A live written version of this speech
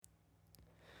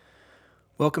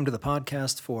Welcome to the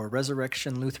podcast for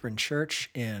Resurrection Lutheran Church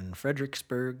in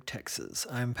Fredericksburg, Texas.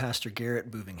 I'm Pastor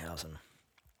Buvinghausen.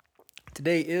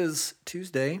 Today is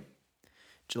Tuesday,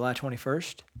 July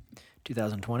 21st,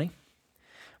 2020.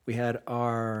 We had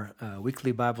our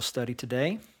weekly Bible study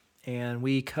today, and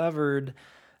we covered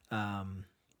a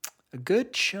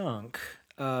good chunk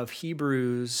of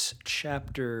Hebrews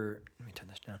chapter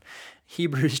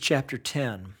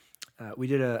 10. We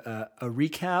did a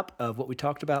recap of what we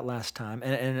talked about last time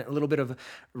and a little bit of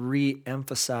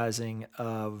re-emphasizing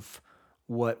of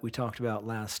what we talked about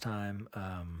last time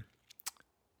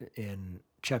in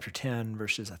chapter 10,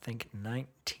 verses, I think,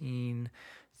 19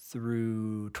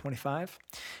 through 25.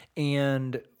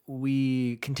 And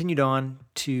we continued on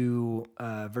to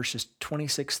verses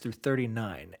 26 through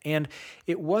 39. And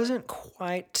it wasn't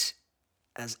quite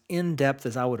as in-depth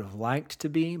as I would have liked to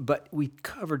be, but we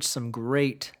covered some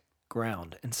great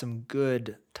ground and some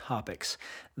good topics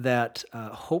that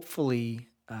hopefully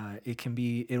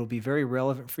it'll be very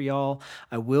relevant for y'all.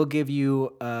 I will give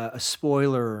you a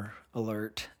spoiler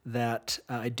alert that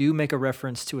I do make a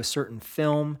reference to a certain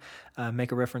film,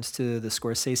 make a reference to the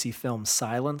Scorsese film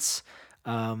Silence,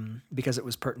 because it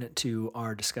was pertinent to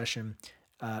our discussion.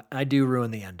 I do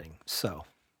ruin the ending, so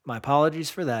my apologies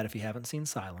for that. If you haven't seen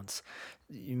Silence,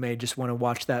 you may just want to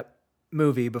watch that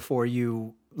movie before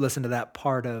you listen to that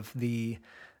part of the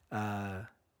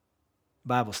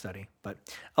Bible study, but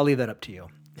I'll leave that up to you.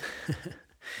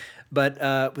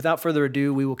 But without further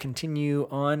ado, we will continue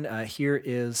on. Here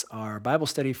is our Bible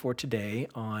study for today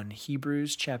on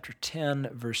Hebrews chapter 10,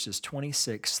 verses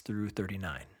 26 through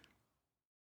 39.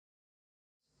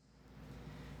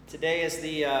 Today is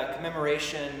the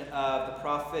commemoration of the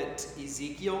prophet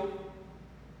Ezekiel.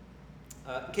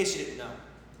 In case you didn't know,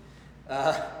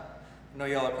 I know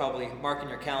y'all are probably marking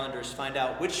your calendars to find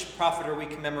out which prophet are we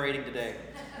commemorating today.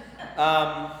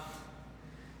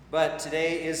 But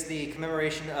today is the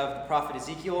commemoration of the prophet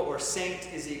Ezekiel, or Saint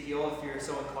Ezekiel, if you're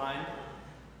so inclined.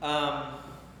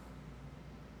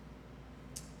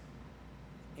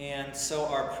 And so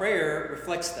our prayer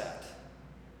reflects that.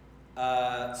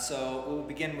 So we'll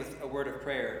begin with a word of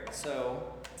prayer. So,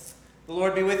 the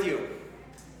Lord be with you.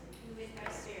 And with my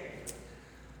spirit.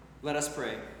 Let us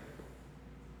pray.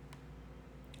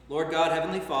 Lord God,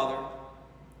 Heavenly Father,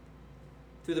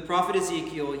 through the prophet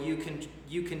Ezekiel,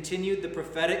 you continued the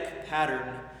prophetic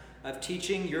pattern of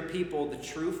teaching your people the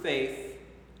true faith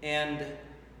and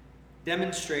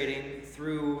demonstrating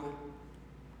through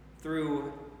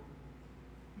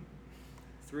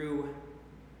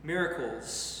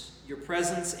miracles your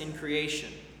presence in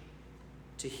creation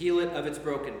to heal it of its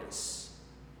brokenness.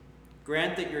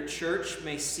 Grant that your church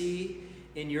may see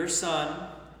in your Son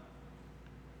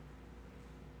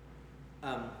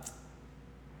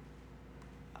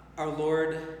our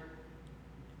Lord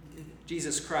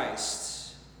Jesus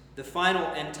Christ, the final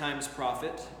end times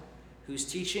prophet, whose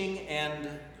teaching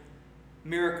and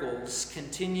miracles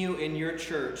continue in your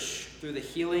church through the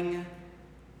healing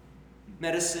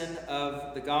medicine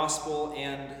of the gospel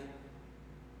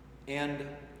and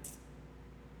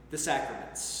the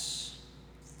sacraments.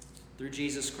 Through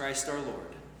Jesus Christ our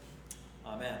Lord.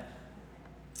 Amen.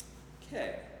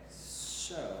 Okay,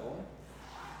 so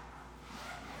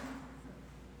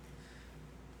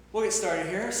we'll get started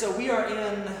here. So we are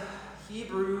in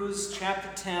Hebrews chapter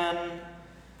 10,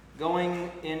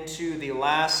 going into the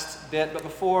last bit, but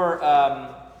before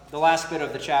the last bit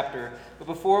of the chapter. But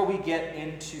before we get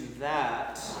into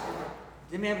that, does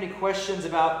anybody have any questions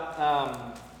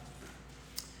about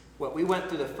what we went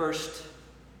through the first?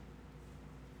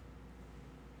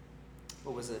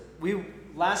 What was it?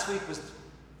 Last week was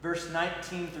verse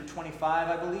 19 through 25,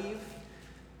 I believe.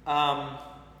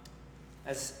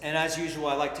 As usual,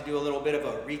 I like to do a little bit of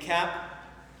a recap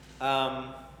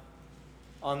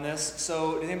on this.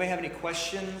 So does anybody have any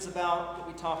questions about what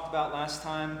we talked about last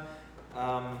time?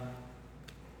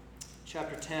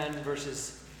 Chapter 10,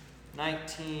 verses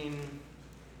 19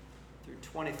 through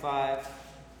 25.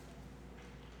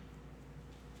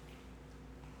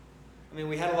 I mean,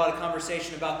 we had a lot of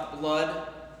conversation about the blood,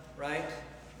 right?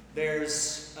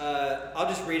 There's, I'll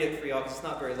just read it for y'all because it's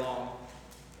not very long.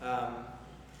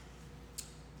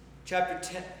 Chapter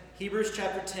 10, Hebrews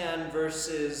chapter 10,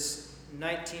 verses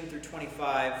 19 through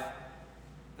 25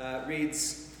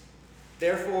 reads,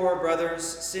 "Therefore, brothers,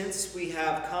 since we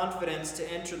have confidence to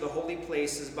enter the holy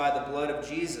places by the blood of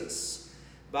Jesus,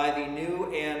 by the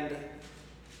new and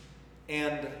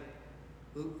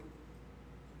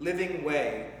living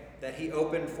way that he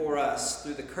opened for us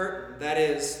through the curtain, that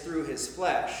is, through his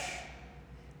flesh,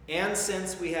 and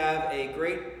since we have a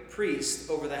great priest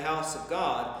over the house of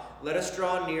God, let us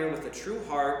draw near with a true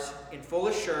heart in full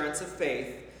assurance of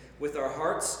faith, with our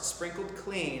hearts sprinkled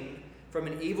clean from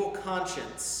an evil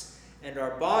conscience and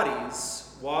our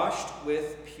bodies washed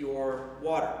with pure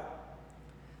water.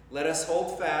 Let us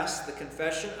hold fast the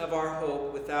confession of our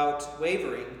hope without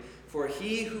wavering, for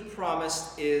he who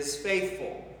promised is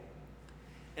faithful.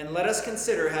 And let us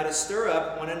consider how to stir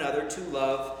up one another to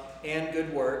love and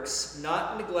good works,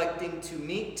 not neglecting to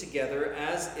meet together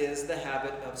as is the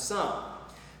habit of some,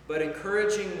 but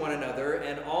encouraging one another,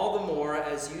 and all the more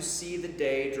as you see the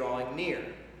day drawing near.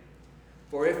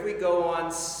 For if we go on...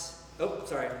 that's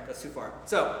too far.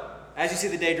 So, as you see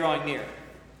the day drawing near.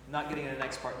 I'm not getting to the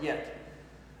next part yet.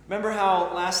 Remember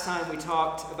how last time we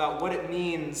talked about what it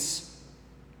means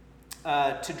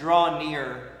to draw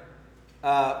near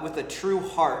with a true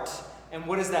heart, and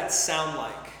what does that sound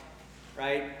like,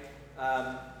 right?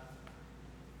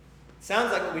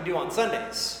 Sounds like what we do on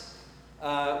Sundays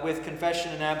with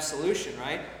confession and absolution,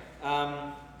 right?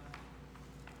 And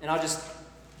I'll just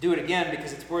do it again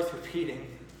because it's worth repeating.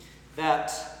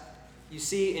 That you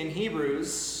see in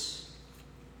Hebrews,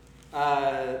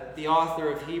 the author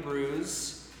of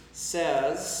Hebrews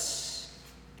says,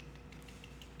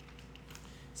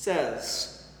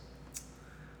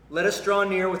 let us draw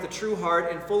near with a true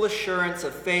heart in full assurance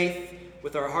of faith,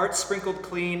 with our hearts sprinkled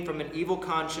clean from an evil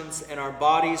conscience and our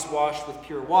bodies washed with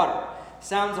pure water.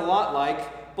 Sounds a lot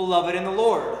like, beloved in the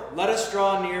Lord, let us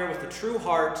draw near with a true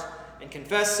heart and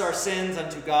confess our sins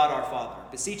unto God our Father,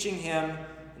 beseeching him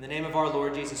in the name of our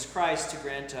Lord Jesus Christ to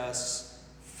grant us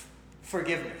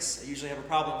forgiveness. I usually have a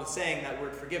problem with saying that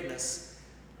word forgiveness,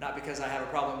 not because I have a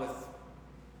problem with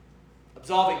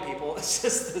absolving people, it's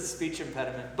just the speech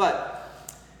impediment. But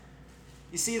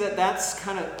you see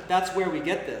that's where we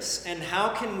get this. And how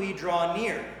can we draw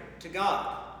near to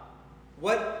God?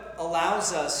 What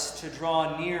allows us to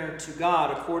draw near to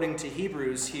God according to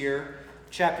Hebrews here,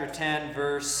 chapter 10,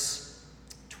 verse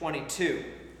 22?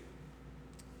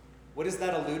 What is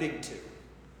that alluding to?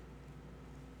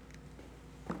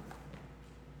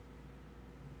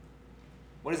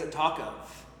 What does it talk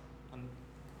of?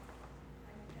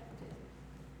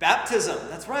 Baptism,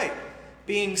 that's right.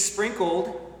 Being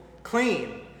sprinkled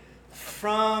clean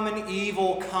from an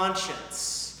evil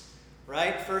conscience,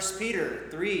 right? 1 Peter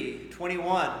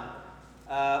 3:21,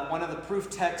 one of the proof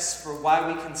texts for why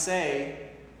we can say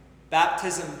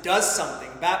baptism does something.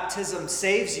 Baptism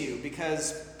saves you,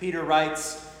 because Peter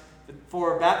writes,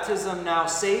 for baptism now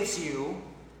saves you,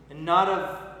 and not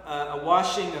of a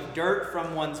washing of dirt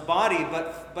from one's body,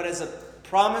 but as a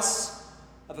promise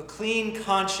of a clean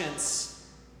conscience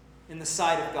in the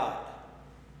sight of God.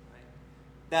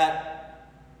 That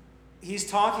he's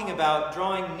talking about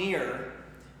drawing near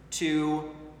to,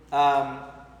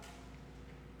 what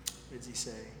does he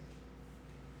say?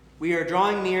 We are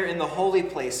drawing near in the holy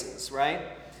places, right?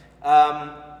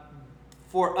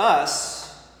 For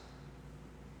us,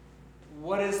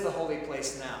 what is the holy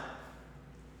place now?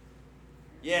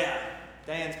 Yeah,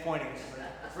 Diane's pointing.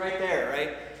 It's right there,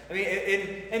 right? I mean,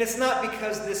 and it's not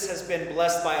because this has been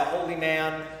blessed by a holy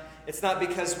man. It's not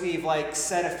because we've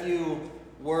said a few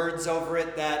words over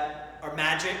it that are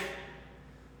magic,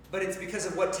 but it's because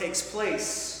of what takes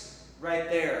place right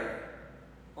there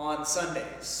on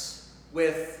Sundays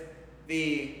with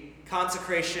the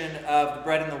consecration of the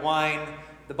bread and the wine,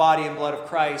 the body and blood of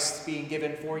Christ being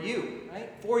given for you, right?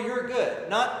 For your good.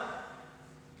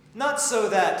 Not so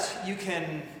that you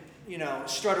can,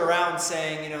 strut around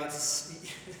saying, it's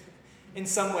in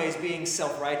some ways being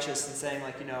self-righteous and saying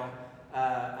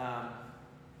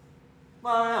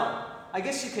well, no. I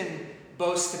guess you can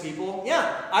boast to people,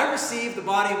 yeah, I received the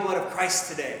body and blood of Christ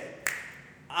today.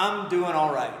 I'm doing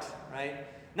all right?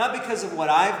 Not because of what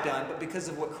I've done, but because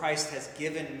of what Christ has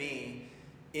given me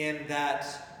in that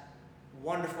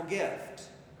wonderful gift,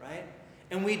 right?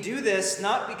 And we do this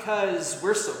not because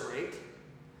we're so great.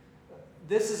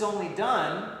 This is only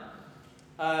done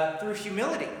through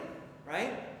humility,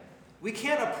 right? We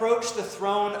can't approach the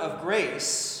throne of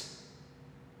grace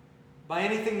by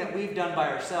anything that we've done by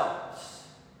ourselves.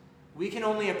 We can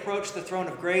only approach the throne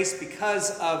of grace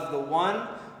because of the one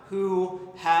who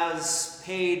has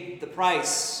paid the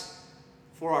price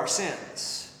for our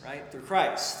sins, right? Through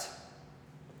Christ.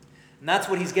 And that's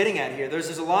what he's getting at here.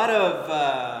 There's a lot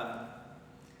of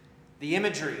the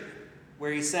imagery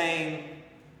where he's saying,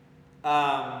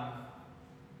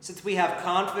 since we have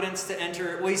confidence to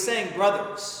enter, well, he's saying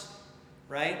brothers,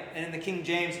 right? And in the King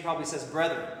James, it probably says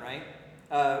brethren, right?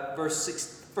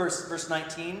 Verse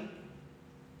 19.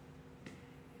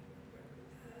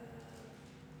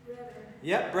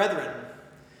 Yep, brethren.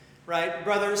 Right?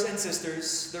 Brothers and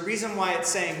sisters. The reason why it's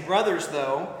saying brothers,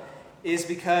 though, is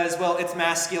because, well, it's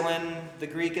masculine. The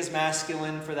Greek is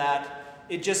masculine for that.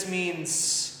 It just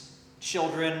means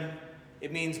children.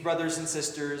 It means brothers and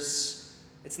sisters.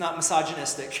 It's not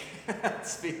misogynistic.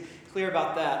 Let's be clear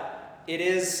about that. It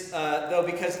is, though,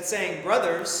 because it's saying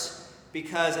brothers,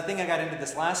 because I think I got into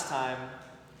this last time,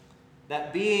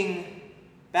 that being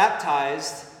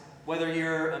baptized, whether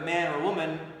you're a man or a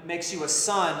woman, makes you a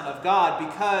son of God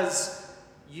because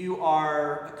you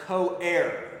are a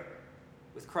co-heir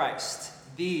with Christ,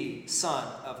 the Son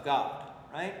of God,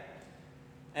 right?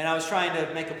 And I was trying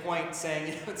to make a point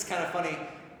saying, it's kind of funny,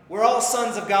 we're all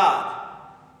sons of God,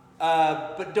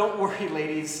 but don't worry,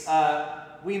 ladies,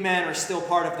 we men are still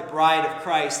part of the bride of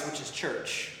Christ, which is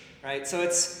church, right? So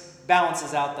it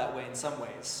balances out that way in some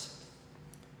ways.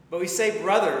 But we say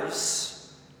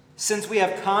brothers, since we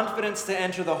have confidence to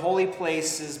enter the holy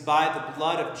places by the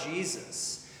blood of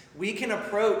Jesus, we can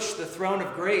approach the throne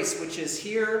of grace, which is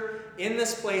here in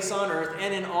this place on earth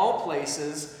and in all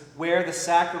places where the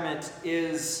sacrament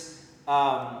is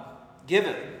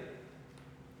given.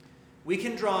 We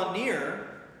can draw near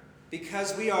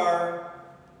because we are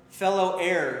fellow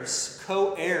heirs,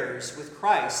 co-heirs with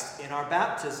Christ in our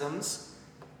baptisms,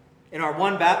 in our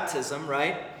one baptism,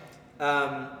 right?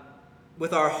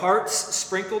 With our hearts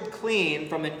sprinkled clean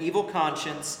from an evil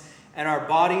conscience and our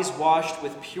bodies washed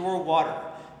with pure water.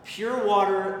 Pure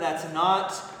water that's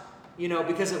not,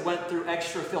 because it went through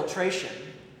extra filtration,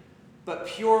 but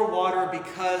pure water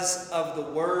because of the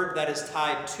word that is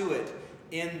tied to it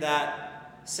in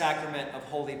that sacrament of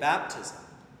holy baptism,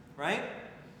 right?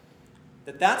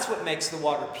 That's what makes the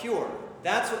water pure.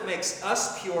 That's what makes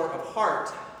us pure of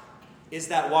heart, is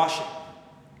that washing.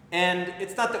 And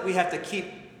it's not that we have to keep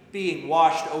being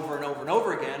washed over and over and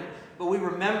over again, but we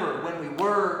remember when we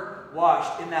were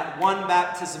washed in that one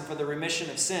baptism for the remission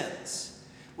of sins,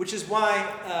 which is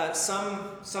why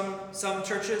some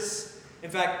churches, in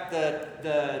fact,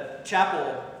 the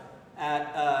chapel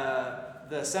at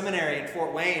the seminary in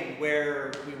Fort Wayne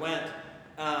where we went,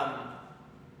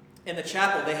 in the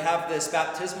chapel they have this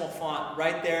baptismal font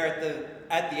right there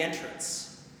at the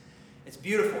entrance. It's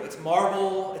beautiful. It's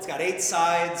marble. It's got 8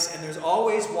 sides, and there's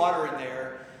always water in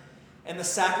there. And the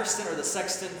sacristan or the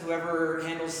sexton, whoever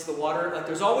handles the water,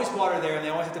 there's always water there, and they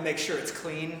always have to make sure it's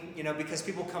clean, because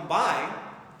people come by,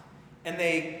 and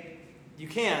you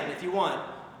can, if you want,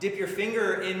 dip your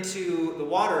finger into the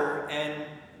water and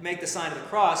make the sign of the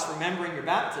cross, remembering your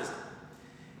baptism.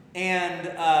 And,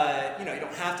 you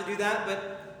don't have to do that,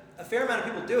 but a fair amount of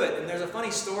people do it. And there's a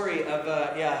funny story of,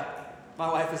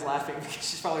 my wife is laughing because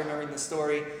she's probably remembering this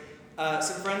story.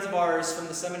 Some friends of ours from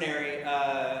the seminary,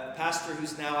 a pastor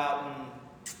who's now out in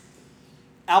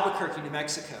Albuquerque, New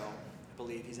Mexico, I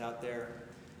believe he's out there.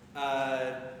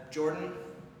 Jordan.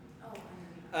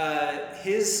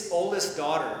 His oldest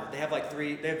daughter, they have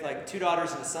 2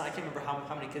 daughters and a son. I can't remember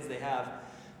how many kids they have.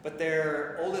 But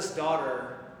their oldest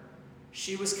daughter,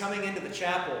 she was coming into the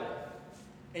chapel,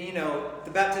 and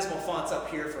the baptismal font's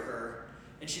up here for her.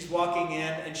 And she's walking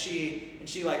in, and she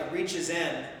reaches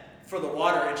in for the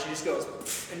water, and she just goes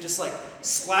and just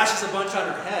splashes a bunch on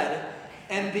her head.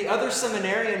 And the other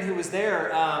seminarian who was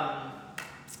there,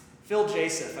 Phil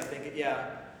Joseph, I think,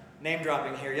 name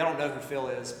dropping here. Y'all don't know who Phil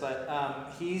is,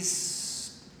 but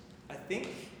he's, I think,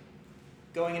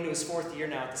 going into his 4th year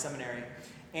now at the seminary.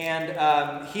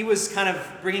 And he was kind of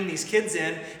bringing these kids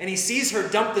in, and he sees her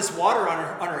dump this water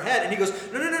on her head, and he goes,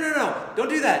 no, don't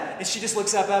do that. And she just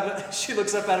looks up at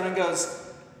him and goes,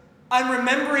 I'm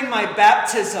remembering my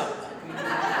baptism.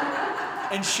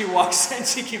 And she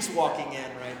keeps walking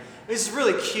in, right? This is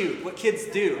really cute, what kids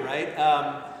do, right?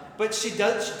 But she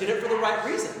did it for the right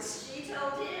reasons.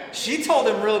 She told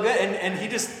him real good, and he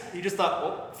just thought,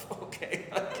 oh, okay,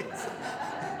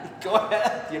 go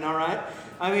ahead, right?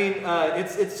 I mean,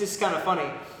 it's just kind of funny,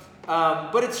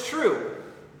 but it's true,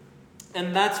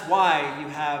 and that's why you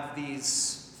have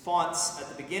these fonts at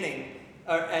the beginning,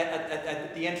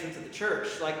 at the entrance of the church.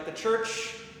 The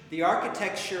church, the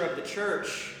architecture of the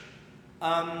church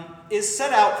is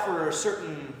set out for a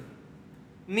certain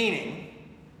meaning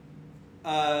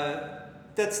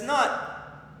that's not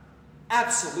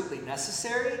absolutely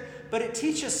necessary, but it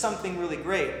teaches something really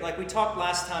great. We talked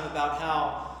last time about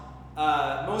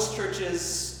how most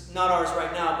churches, not ours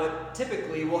right now, but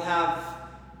typically will have,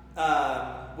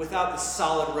 without the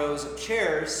solid rows of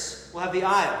chairs, we'll have the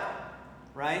aisle,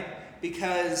 right?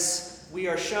 Because we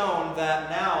are shown that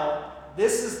now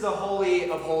this is the Holy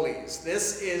of Holies.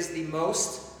 This is the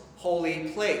most holy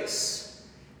place.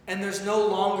 And there's no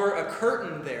longer a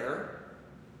curtain there,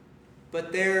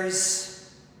 but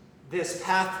there's this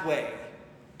pathway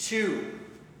to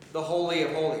the Holy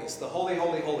of Holies, the holy,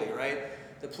 holy, holy, right?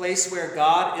 the place where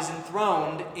God is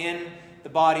enthroned in the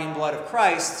body and blood of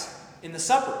Christ in the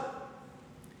supper.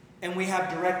 And we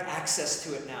have direct access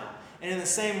to it now. And in the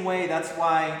same way, that's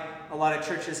why a lot of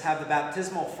churches have the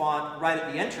baptismal font right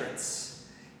at the entrance.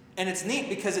 And it's neat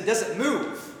because it doesn't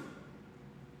move.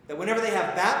 That whenever they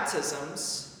have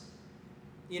baptisms,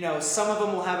 some of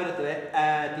them will have it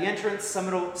at the entrance, some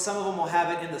of them will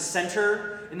have it in the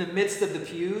center, in the midst of the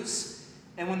pews.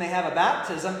 And when they have a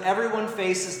baptism, everyone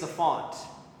faces the font.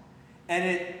 And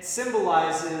it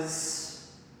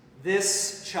symbolizes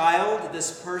this child,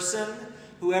 this person,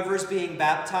 whoever's being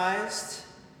baptized,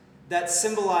 that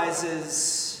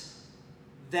symbolizes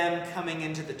them coming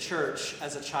into the church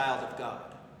as a child of God.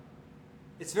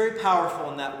 It's very powerful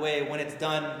in that way when it's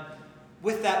done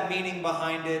with that meaning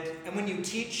behind it. And when you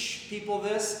teach people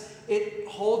this, it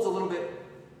holds a little bit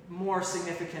more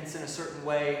significance in a certain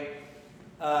way.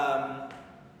 And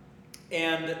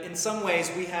in some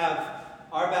ways, we have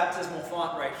our baptismal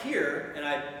font right here. And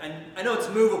I know it's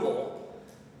movable,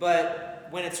 but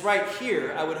when it's right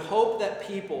here, I would hope that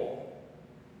people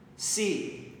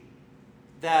see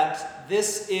that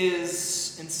this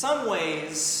is, in some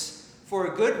ways,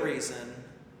 for a good reason,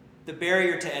 the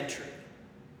barrier to entry.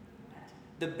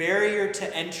 The barrier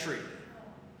to entry.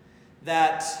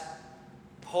 That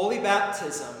holy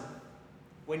baptism,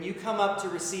 when you come up to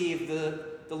receive the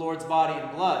Lord's body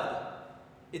and blood,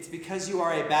 it's because you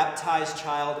are a baptized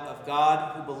child of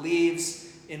God who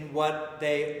believes in what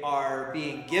they are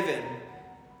being given,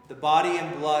 the body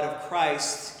and blood of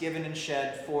Christ given and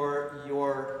shed for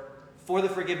the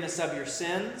forgiveness of your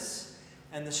sins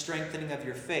and the strengthening of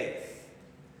your faith.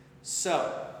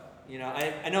 So,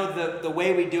 I know the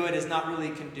way we do it is not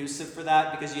really conducive for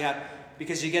that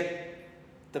because you get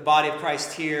the body of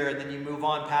Christ here and then you move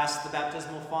on past the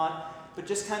baptismal font, but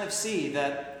just kind of see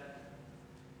that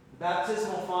the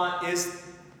baptismal font is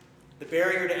the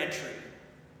barrier to entry.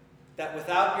 That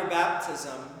without your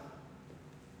baptism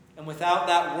and without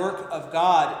that work of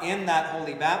God in that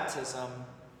holy baptism,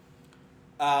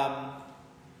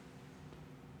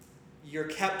 you're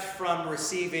kept from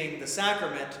receiving the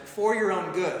sacrament for your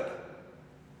own good.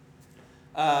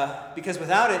 Because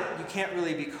without it, you can't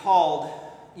really be called,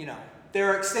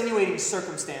 there are extenuating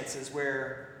circumstances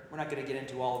where, we're not going to get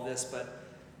into all of this, but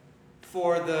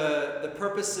for the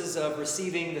purposes of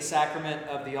receiving the sacrament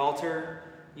of the altar,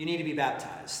 you need to be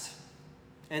baptized.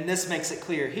 And this makes it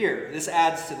clear here. This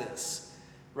adds to this,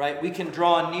 right? We can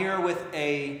draw near with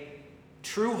a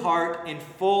true heart in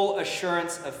full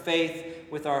assurance of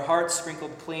faith, with our hearts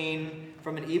sprinkled clean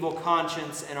from an evil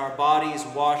conscience and our bodies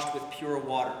washed with pure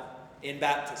water in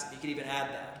baptism. You could even add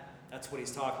that. That's what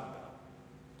he's talking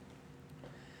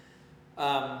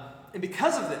about. And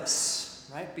because of this,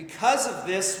 right? Because of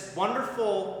this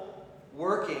wonderful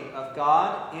working of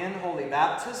God in holy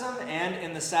baptism and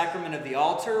in the sacrament of the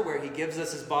altar, where he gives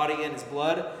us his body and his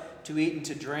blood to eat and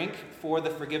to drink for the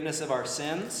forgiveness of our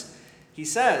sins, he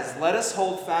says, "Let us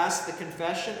hold fast the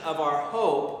confession of our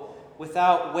hope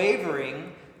without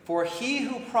wavering, for he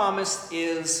who promised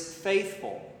is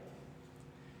faithful.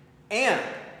 And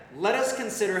let us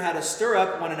consider how to stir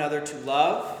up one another to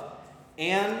love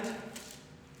and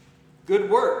good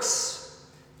works,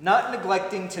 not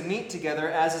neglecting to meet together,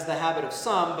 as is the habit of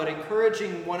some, but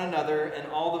encouraging one another, and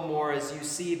all the more as you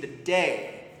see the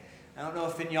day." I don't know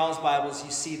if in y'all's Bibles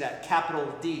you see that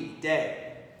capital D,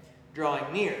 day,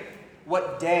 drawing near.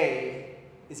 What day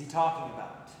is he talking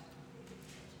about?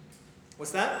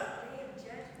 What's that?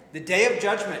 The day of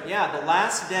judgment. Yeah, the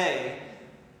last day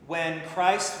when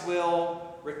Christ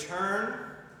will return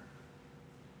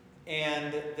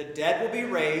and the dead will be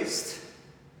raised,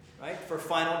 right, for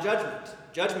final judgment.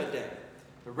 Judgment day,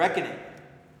 the reckoning.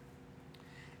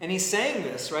 And he's saying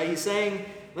this, right? He's saying,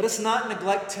 let us not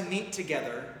neglect to meet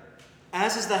together,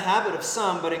 as is the habit of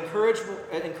some, but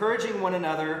encouraging one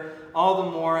another all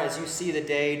the more as you see the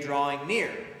day drawing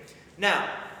near. Now,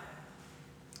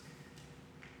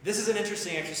 this is an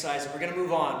interesting exercise, and we're going to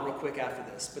move on real quick after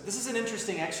this. But this is an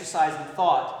interesting exercise in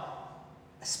thought,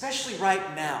 especially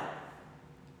right now.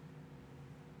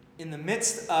 In the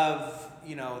midst of,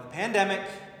 the pandemic,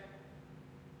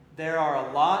 there are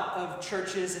a lot of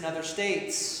churches in other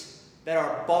states that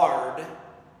are barred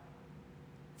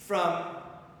from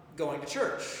going to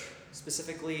church.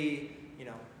 Specifically,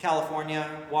 California,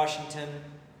 Washington,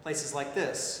 places like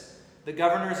this. The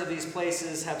governors of these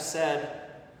places have said,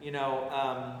 in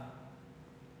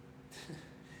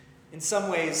some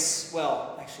ways,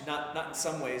 well, actually not in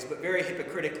some ways, but very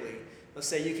hypocritically, they'll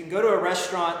say you can go to a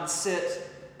restaurant and sit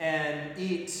and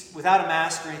eat without a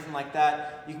mask or anything like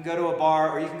that. You can go to a bar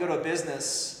or you can go to a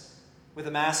business with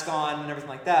a mask on and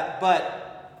everything like that,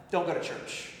 but don't go to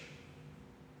church.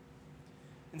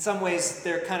 in some ways,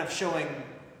 they're kind of showing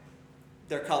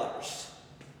their colors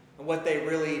and what they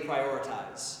really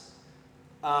prioritize.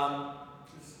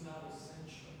 It's not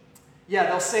essential. Yeah,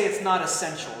 they'll say it's not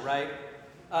essential, right?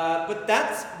 But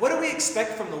what do we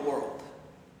expect from the world?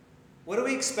 What do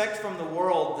we expect from the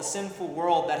world, the sinful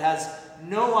world that has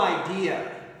no idea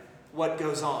what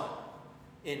goes on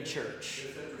in church?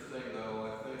 It's interesting, though.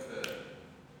 I think that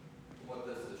what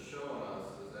this is showing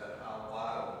us is that how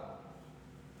vital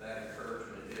that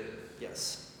encouragement is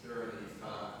Yes. during these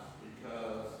times.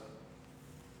 Because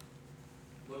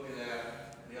looking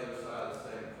at the other side of the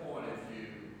same coin, if you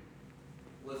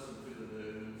listen to the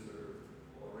news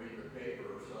or read the paper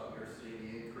or something, you're seeing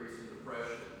the increase in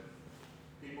depression.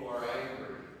 People are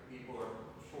angry. People are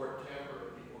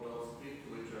short-tempered. People don't speak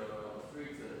to each other on the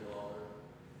streets any longer.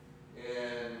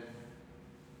 And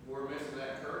we're missing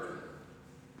that encouragement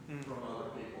from other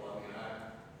people. I mean, I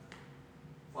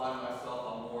find myself,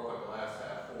 I'm more of a glass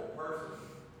half full person,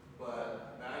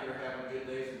 but now you're having good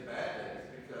days and bad days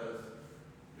because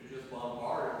you're just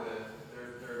bombarded with,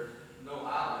 there's no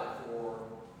outlet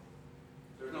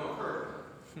there's no encouragement.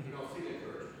 You don't see the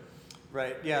encouragement.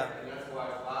 Right, yeah. And that's why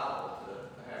it's vital to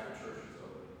have the churches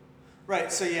open.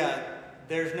 Right, so yeah,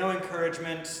 there's no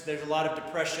encouragement. There's a lot of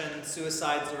depression.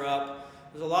 Suicides are up.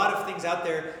 There's a lot of things out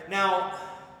there. Now,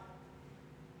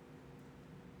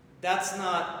 that's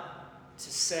not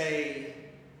to say,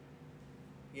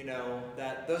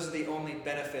 that those are the only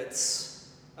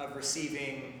benefits of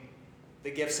receiving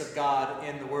the gifts of God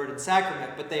in the Word and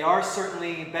Sacrament, but they are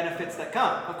certainly benefits that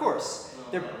come, of course.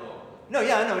 No,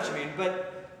 yeah, I know what you mean,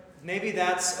 but maybe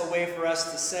that's a way for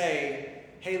us to say,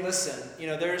 hey, listen,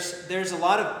 there's a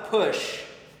lot of push,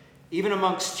 even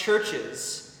amongst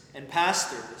churches and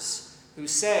pastors, who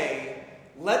say,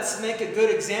 let's make a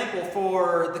good example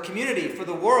for the community, for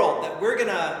the world, that we're going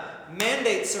to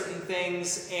mandate certain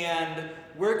things and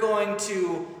we're going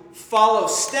to follow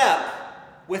step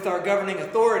with our governing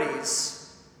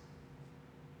authorities.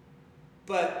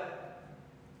 But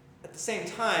at the same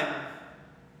time,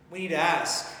 we need to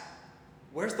ask,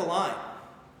 where's the line?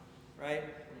 Right?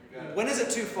 When is it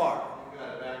too far? You've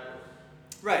got it backwards.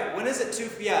 Right. When is it too?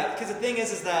 Yeah. Because the thing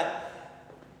is that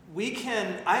we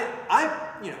can.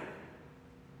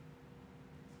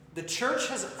 The church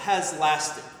has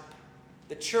lasted.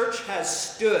 The church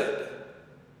has stood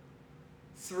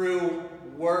through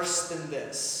worse than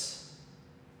this.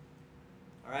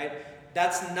 All right.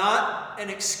 That's not an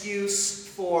excuse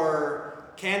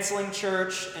for canceling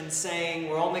church and saying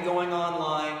we're only going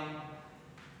online.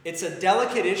 It's a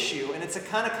delicate issue, and it's a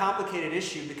kind of complicated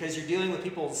issue because you're dealing with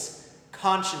people's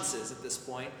consciences at this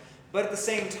point. But at the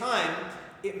same time,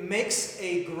 it makes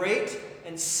a great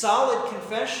and solid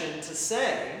confession to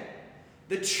say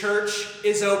the church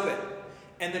is open,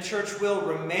 and the church will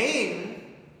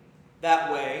remain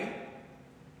that way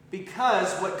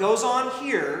because what goes on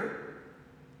here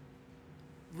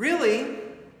really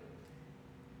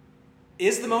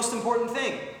is the most important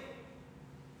thing.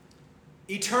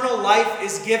 Eternal life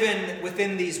is given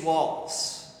within these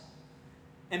walls.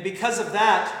 And because of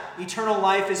that, eternal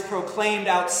life is proclaimed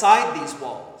outside these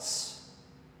walls.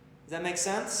 Does that make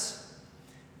sense?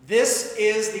 This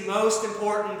is the most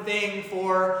important thing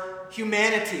for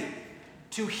humanity.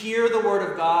 To hear the Word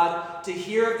of God, to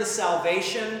hear of the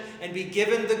salvation, and be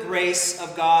given the grace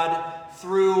of God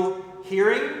through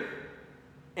hearing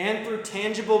and through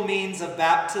tangible means of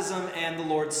baptism and the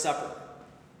Lord's Supper.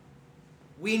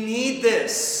 We need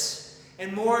this.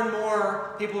 And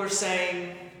more people are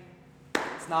saying,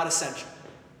 it's not essential.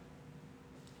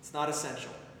 It's not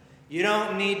essential. You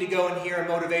don't need to go and hear a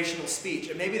motivational speech.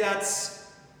 And maybe that's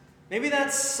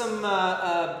some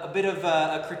a bit of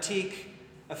a critique,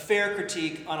 a fair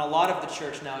critique on a lot of the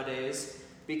church nowadays,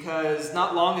 because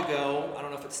not long ago, I don't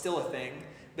know if it's still a thing,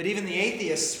 but even the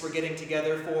atheists were getting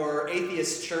together for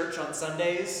atheist church on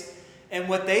Sundays, and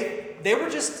what they were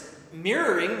just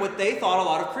mirroring what they thought a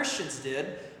lot of Christians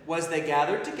did was they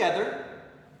gathered together,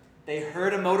 they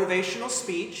heard a motivational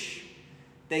speech,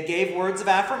 they gave words of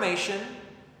affirmation,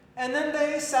 and then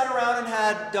they sat around and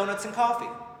had donuts and coffee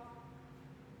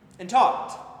and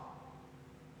talked.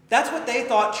 That's what they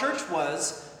thought church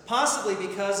was, possibly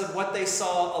because of what they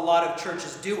saw a lot of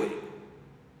churches doing.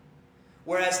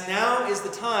 Whereas now is the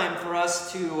time for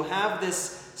us to have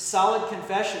this solid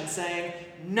confession saying,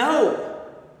 no,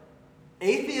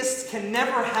 atheists can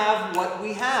never have what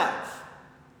we have.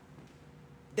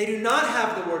 They do not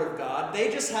have the Word of God.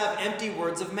 They just have empty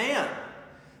words of man.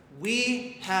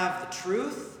 We have the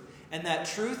truth, and that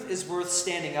truth is worth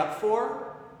standing up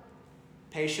for,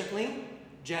 patiently,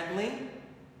 gently,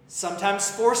 sometimes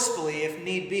forcefully if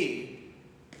need be,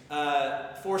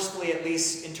 forcefully, at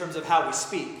least in terms of how we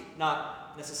speak,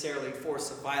 not necessarily force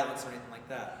of violence or anything like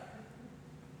that.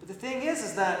 But the thing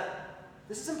is that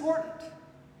this is important.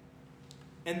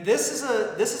 And this is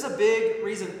a big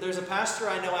reason. There's a pastor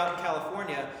I know out in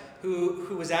California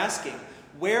who was asking,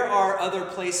 where are other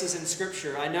places in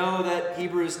Scripture? I know that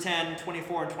Hebrews 10,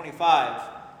 24, and 25.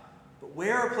 But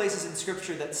where are places in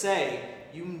Scripture that say,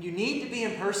 you need to be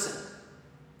in person?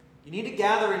 You need to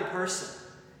gather in person.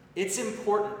 It's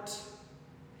important.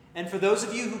 And for those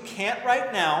of you who can't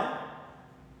right now,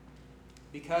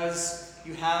 because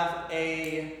you have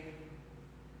a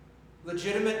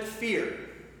legitimate fear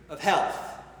of health,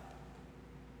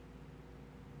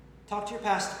 talk to your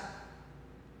pastor.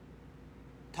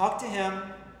 Talk to him.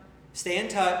 Stay in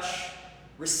touch.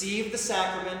 Receive the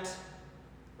sacrament,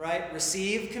 right?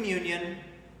 Receive communion,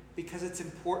 because it's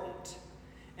important.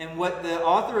 And what the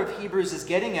author of Hebrews is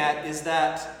getting at is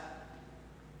that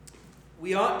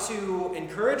we ought to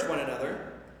encourage one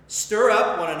another, stir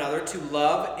up one another to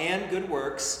love and good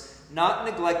works, not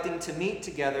neglecting to meet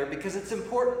together because it's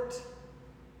important.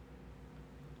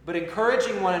 But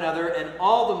encouraging one another, and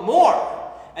all the more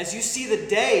as you see the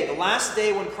day, the last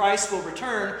day when Christ will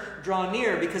return, draw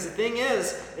near. Because the thing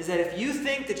is that if you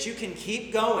think that you can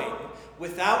keep going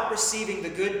without receiving the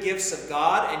good gifts of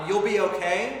God and you'll be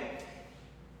okay,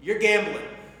 you're gambling.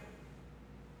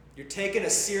 You're taking a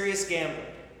serious gamble.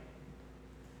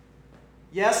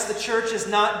 Yes, the church is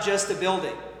not just a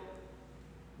building,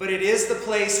 but it is the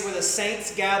place where the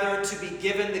saints gather to be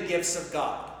given the gifts of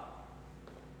God.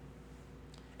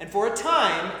 And for a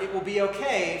time, it will be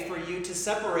okay for you to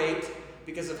separate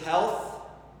because of health.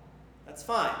 That's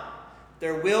fine.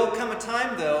 There will come a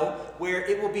time, though, where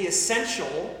it will be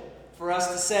essential for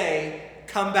us to say,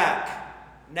 come back.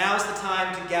 Now's the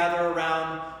time to gather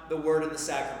around the Word and the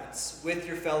sacraments with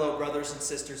your fellow brothers and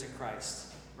sisters in Christ.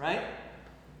 Right?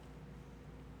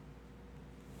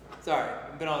 Sorry,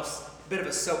 I've been on a bit of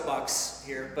a soapbox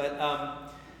here, but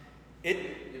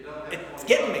it's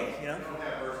getting me, you know? You don't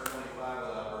have verse 25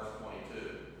 without verse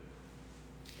 22.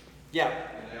 Yeah.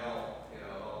 And they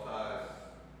all ties.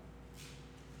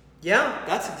 Yeah,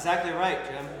 that's exactly right,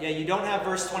 Jim. Yeah, you don't have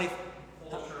verse 20.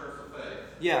 Full assurance of faith.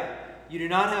 Yeah, you do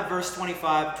not have verse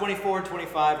 24 and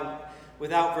 25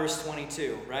 without verse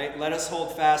 22, right? Let us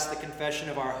hold fast the confession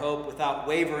of our hope without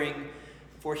wavering,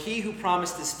 for he who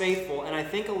promised is faithful. And I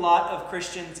think a lot of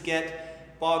Christians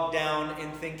get bogged down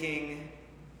in thinking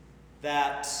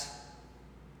that,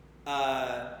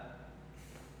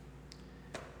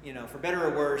 for better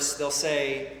or worse, they'll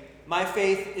say, my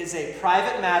faith is a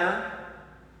private matter,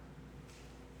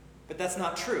 but that's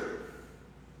not true.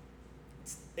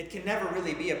 It can never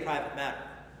really be a private matter.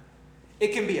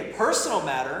 It can be a personal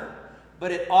matter,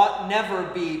 but it ought never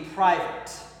be private.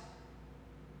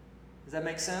 Does that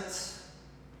make sense?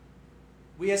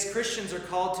 We as Christians are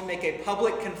called to make a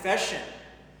public confession.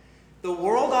 The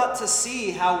world ought to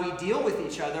see how we deal with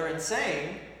each other and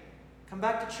saying, come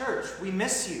back to church. We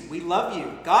miss you. We love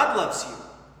you. God loves you.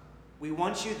 We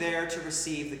want you there to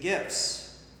receive the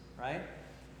gifts. Right?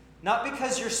 Not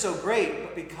because you're so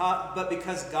great, but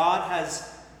because God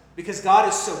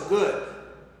is so good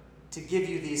to give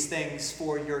you these things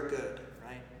for your good.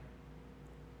 Right?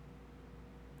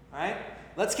 All right?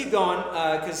 Let's keep going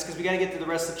because we got to get to the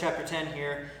rest of chapter 10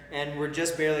 here, and we're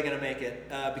just barely going to make it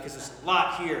because there's a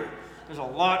lot here. There's a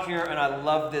lot here, and I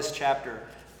love this chapter.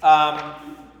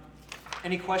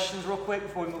 Any questions real quick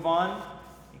before we move on?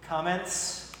 Any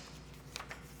comments?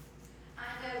 I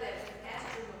know that when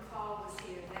Pastor McCall was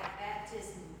here, that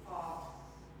baptism fall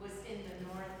was in the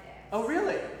north end. Oh,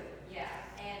 really? Yeah,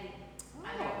 and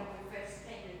I know when we first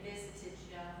came and visited,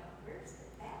 I thought, where's the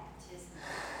baptism?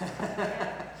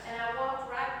 And I walked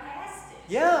right past it.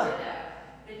 Yeah.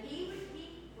 But he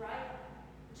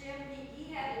Jim,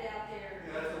 he had it out there.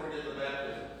 Yeah, that's where we did the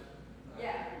baptism.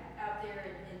 Yeah, out there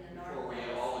in the Before we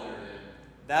northwest. all entered in.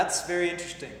 That's very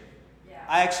interesting. Yeah.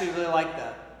 I actually really like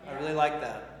that. Yeah. I really like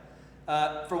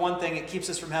that. For one thing, it keeps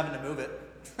us from having to move it.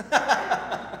 And then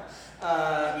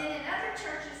in other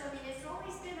churches, it's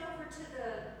always been over to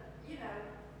the,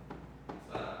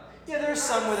 Yeah, there's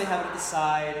some where they have it at the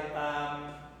side.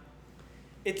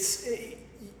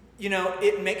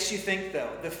 It makes you think, though.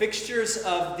 The fixtures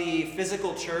of the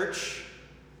physical church,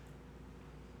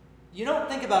 you don't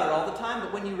think about it all the time,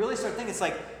 but when you really start thinking, it's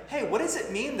like, hey, what does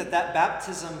it mean that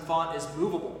baptism font is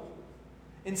movable?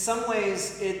 In some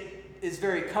ways, it is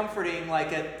very comforting.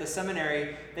 Like at the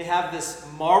seminary, they have this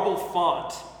marble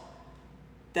font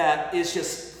that is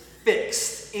just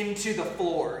fixed into the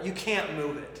floor. You can't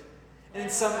move it. And in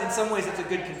some ways, it's a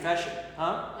good confession.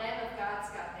 Huh? Lamb of God's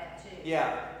got that too.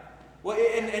 Yeah. Well,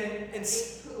 and Big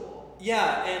pool.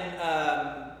 Yeah,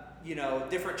 and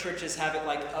different churches have it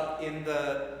like up in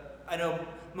the. I know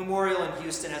Memorial in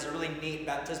Houston has a really neat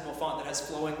baptismal font that has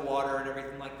flowing water and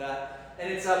everything like that,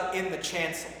 and it's up in the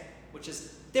chancel, which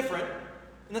is different,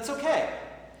 and that's okay.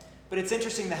 But it's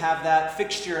interesting to have that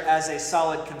fixture as a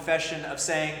solid confession of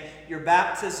saying your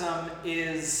baptism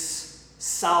is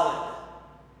solid,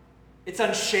 it's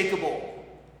unshakable,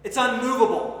 it's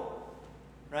unmovable,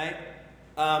 right?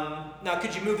 Now,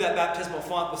 could you move that baptismal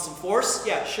font with some force?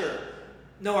 Yeah, sure.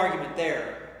 No argument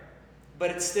there.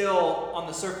 But it still, on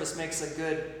the surface, makes a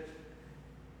good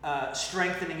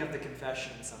strengthening of the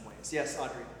confession in some ways. Yes,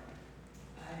 Audrey?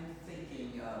 I'm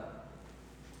thinking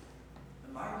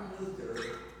Martin Luther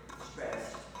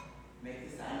stressed, make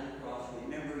the sign of the cross,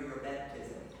 remember your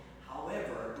baptism.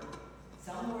 However,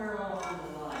 somewhere along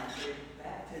the line, the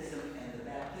baptism and the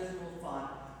baptismal font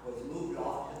was moved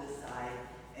off to the side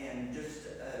and just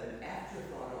an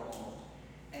afterthought almost.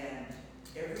 And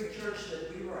every church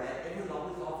that we were at, it was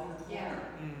always off in the corner. Yeah.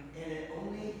 And it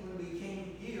only when we came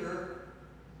here,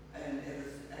 and it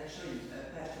was actually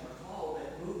Pastor McCall that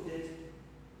moved it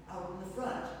out in the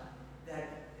front.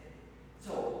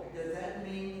 So does that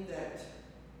mean that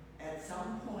at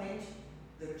some point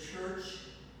the church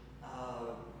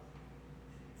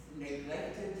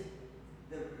neglected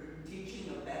the teaching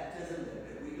of baptism,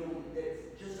 that we don't,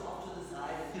 it's just off to the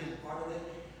side, it's just part of it?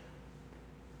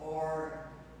 Or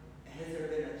has there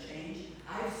been a change?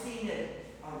 I've seen it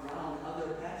around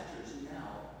other pastors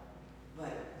now,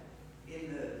 but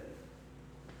in the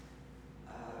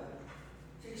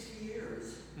 60 years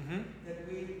that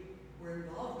we were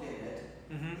involved in it,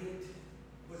 it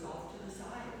was off to the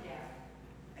side.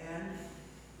 Yeah. And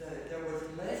there was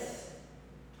less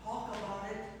talk about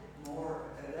it,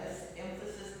 less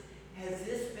emphasis. Has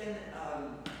this been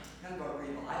kind of a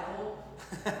revival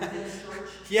within the church?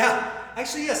 Yeah,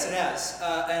 actually, yes, it has.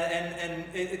 And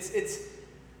it's.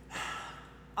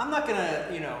 I'm not gonna,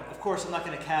 of course, I'm not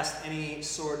gonna cast any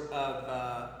sort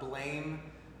of blame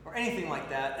or anything like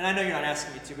that. And I know you're not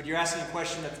asking me to, but you're asking a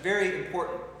question that's very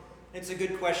important. It's a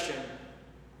good question.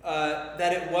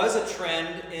 That it was a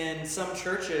trend in some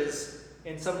churches,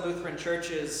 in some Lutheran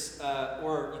churches,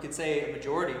 or you could say a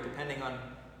majority, depending on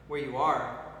where you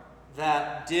are,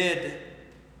 that did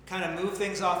kind of move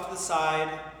things off to the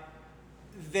side.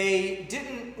 They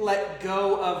didn't let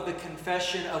go of the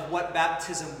confession of what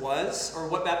baptism was or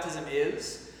what baptism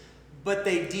is, but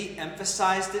they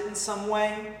de-emphasized it in some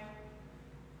way,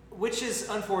 which is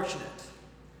unfortunate.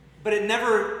 But it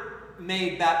never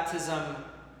made baptism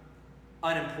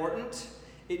unimportant.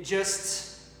 It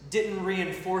just didn't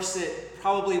reinforce it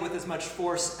probably with as much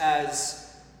force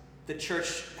as the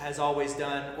church has always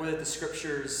done or that the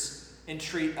scriptures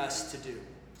entreat us to do.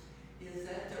 Is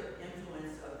that the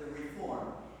influence of the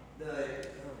reform? That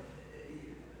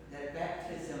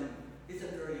baptism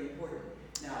isn't very important.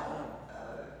 Now,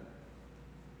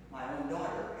 my own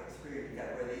daughter experienced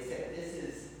that where they said,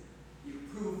 you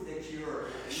prove that you're,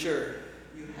 Sure.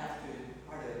 you have to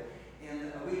part of it.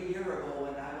 And a year ago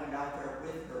when I went out there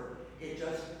with her, it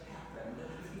just happened.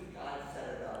 God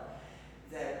set it up.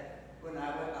 That when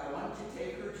I wanted to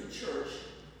take her to church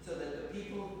so that the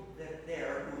people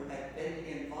there who had been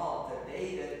involved the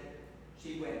day that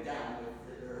she went down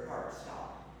with her heart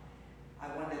stopped, I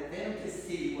wanted them to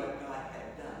see what God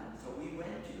had done. So we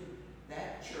went to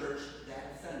that church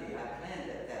that Sunday. I planned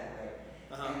it that way.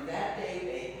 And that day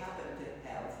they happened to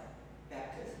have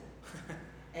baptism.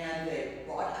 And they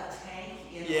brought a tank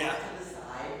in off to the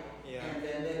side, and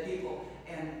then the people,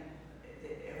 and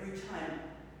every time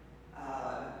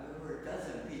there were a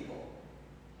dozen people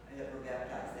that were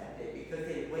baptized that day because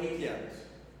they waited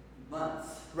months.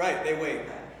 Right, they wait.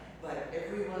 But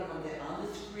everyone on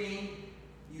the screen,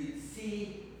 you'd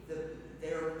see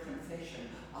their confession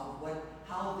of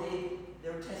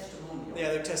their testimonial.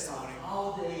 Yeah, their testimony.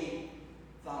 How they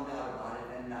found out about it,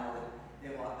 and now that they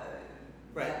want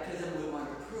baptism, we want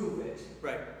to prove it.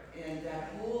 Right. And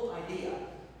that whole idea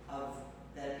of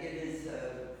that it is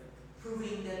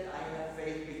proving that I have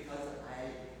faith because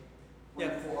I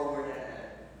went forward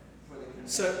for the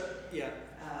confession.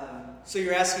 So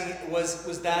you're asking,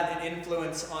 was that an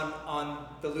influence on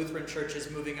the Lutheran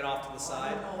churches moving it off to the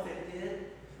side? I don't know if it did.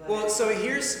 Well, so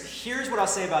here's what I'll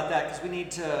say about that, because we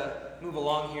need to move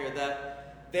along here.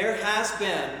 That there has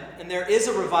been, and there is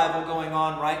a revival going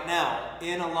on right now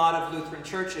in a lot of Lutheran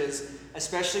churches,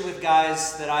 especially with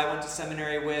guys that I went to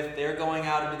seminary with. They're going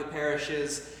out into the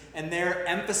parishes, and they're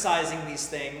emphasizing these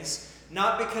things,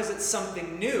 not because it's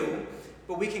something new,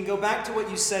 but we can go back to what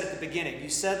you said at the beginning. You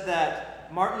said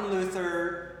that Martin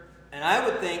Luther, and I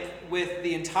would think with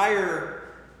the entire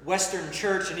Western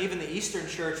church and even the Eastern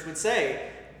church would say,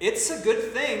 it's a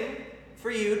good thing for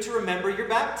you to remember your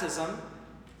baptism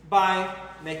by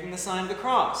making the sign of the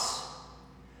cross.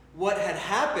 What had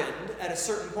happened at a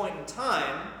certain point in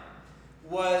time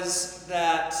was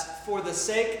that for the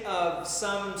sake of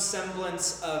some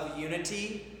semblance of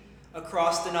unity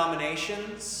across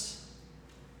denominations,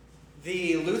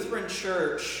 the Lutheran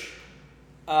Church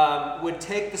would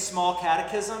take the small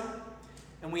catechism,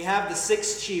 and we have the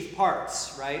 6 chief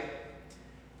parts, right?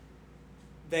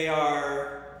 They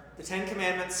are the 10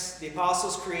 Commandments, the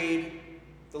Apostles' Creed,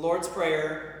 the Lord's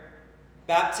Prayer,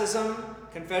 baptism,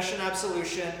 confession,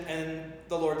 absolution, and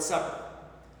the Lord's Supper.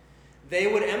 They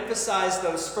would emphasize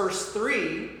those first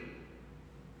 3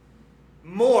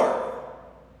 more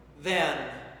than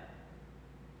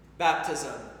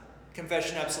baptism,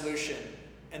 confession, absolution,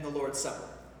 and the Lord's Supper.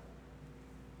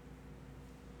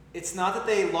 It's not that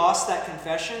they lost that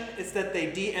confession, it's that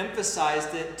they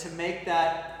de-emphasized it to make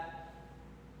that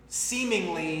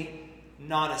seemingly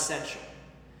non-essential,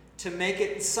 to make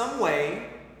it in some way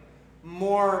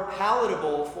more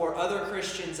palatable for other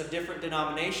Christians of different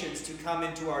denominations to come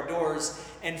into our doors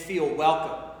and feel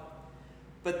welcome.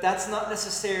 But that's not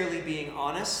necessarily being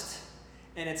honest,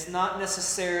 and it's not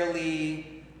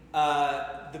necessarily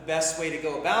the best way to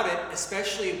go about it,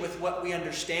 especially with what we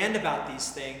understand about these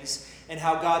things and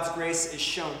how God's grace is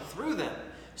shown through them.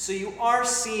 So you are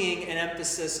seeing an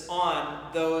emphasis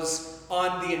on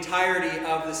the entirety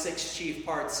of the 6 chief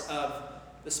parts of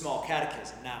the small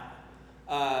catechism now.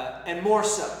 And more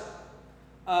so,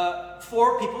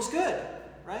 for people's good,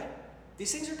 right?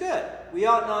 These things are good. We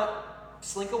ought not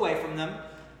slink away from them,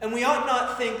 and we ought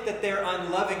not think that they're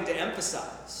unloving to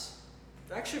emphasize.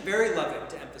 They're actually very loving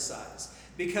to emphasize,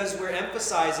 because we're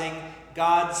emphasizing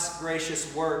God's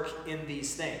gracious work in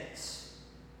these things.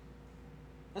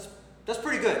 That's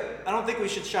pretty good. I don't think we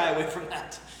should shy away from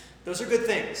that. Those are good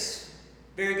things.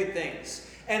 Very good things.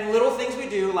 And little things we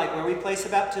do, like where we place a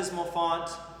baptismal font,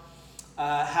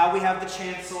 how we have the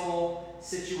chancel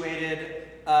situated,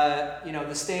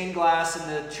 the stained glass in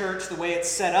the church, the way it's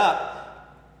set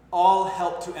up, all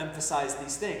help to emphasize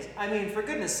these things. I mean, for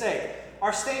goodness sake,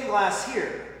 our stained glass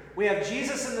here, we have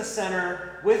Jesus in the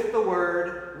center with the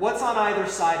Word. What's on either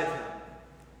side of him?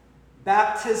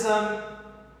 Baptism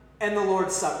and the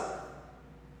Lord's Supper.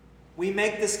 We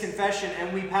make this confession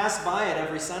and we pass by it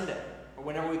every Sunday or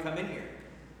whenever we come in here.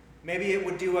 Maybe it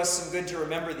would do us some good to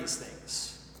remember these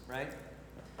things, right?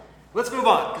 Let's move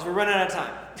on because we're running out of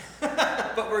time.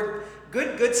 But we're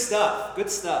good stuff. Good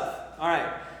stuff. All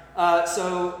right.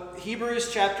 So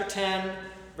Hebrews chapter 10,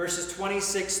 verses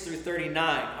 26 through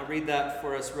 39. I'll read that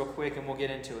for us real quick and we'll get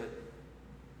into it.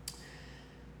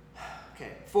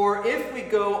 Okay. For if we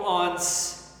go on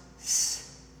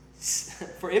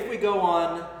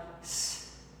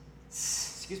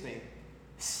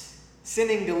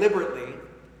sinning deliberately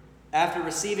after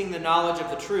receiving the knowledge of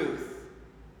the truth,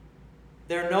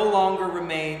 there no longer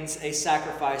remains a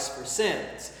sacrifice for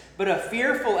sins, but a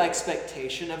fearful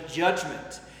expectation of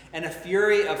judgment and a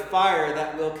fury of fire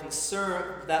that will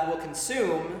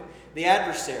consume the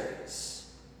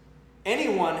adversaries.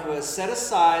 Anyone who has set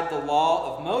aside the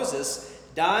law of Moses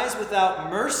dies without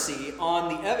mercy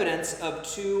on the evidence of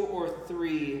two or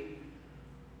three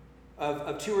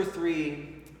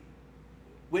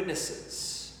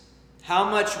witnesses. How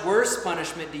much worse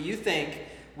punishment do you think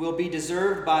will be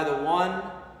deserved by the one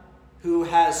who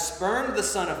has spurned the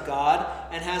Son of God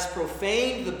and has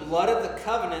profaned the blood of the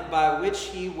covenant by which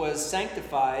he was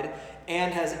sanctified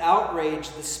and has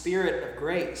outraged the Spirit of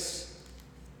grace?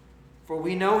 For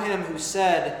we know him who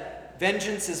said,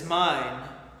 "Vengeance is mine,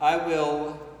 I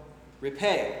will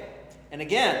repay." And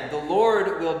again, the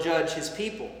Lord will judge his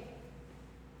people.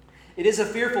 It is a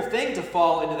fearful thing to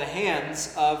fall into the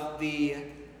hands of the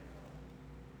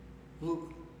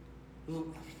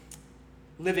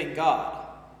living God.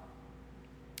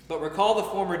 But recall the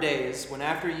former days when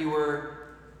after you were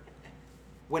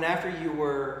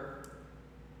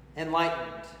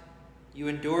enlightened, you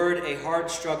endured a hard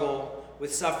struggle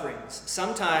with sufferings,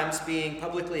 sometimes being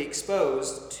publicly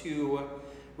exposed to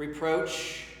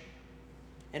reproach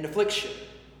and affliction,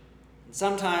 and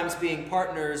sometimes being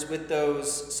partners with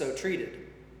those so treated.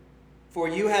 For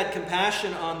you had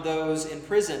compassion on those in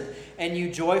prison, and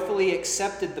you joyfully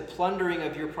accepted the plundering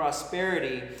of your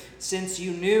prosperity, since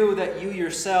you knew that you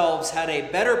yourselves had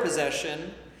a better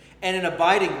possession and an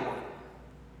abiding one.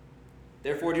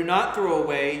 Therefore do not throw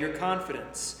away your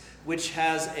confidence, which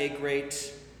has a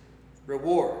great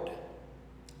reward.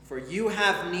 For you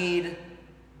have need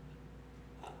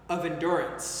of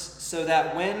endurance, so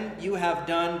that when you have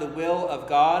done the will of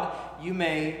God, you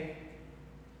may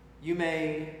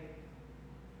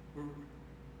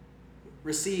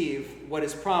receive what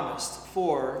is promised.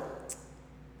 For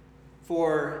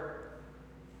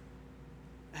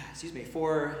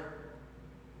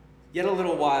yet a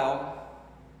little while,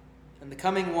 and the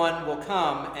coming one will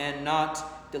come and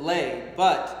not delay.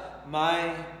 But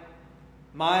my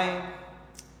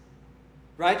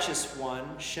righteous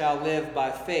one shall live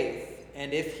by faith,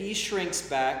 and if he shrinks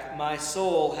back, my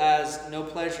soul has no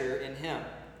pleasure in him.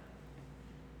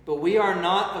 But we are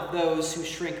not of those who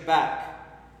shrink back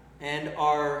and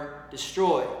are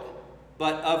destroyed,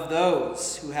 but of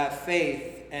those who have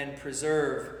faith and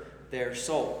preserve their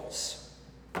souls.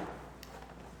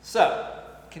 So,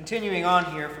 continuing on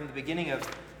here from the beginning of,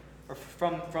 or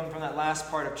from that last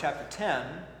part of chapter 10,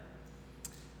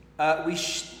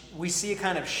 we see a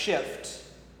kind of shift,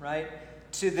 right,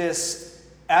 to this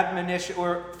admonition,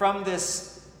 or from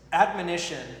this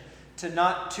admonition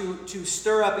to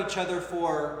stir up each other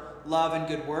for love and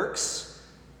good works,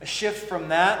 a shift from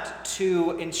that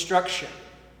to instruction.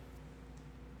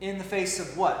 In the face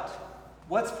of what?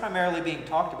 What's primarily being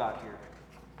talked about here?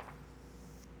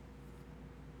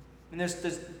 And there's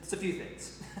a few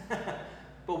things.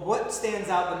 But what stands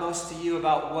out the most to you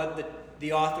about what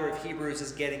the author of Hebrews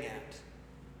is getting at?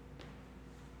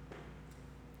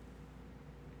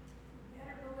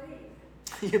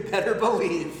 You better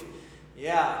believe.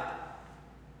 Yeah.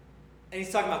 And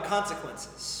he's talking about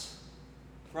consequences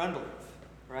for unbelief,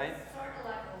 right? Sort of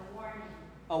like a warning.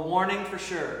 A warning for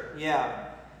sure, yeah.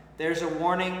 There's a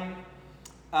warning.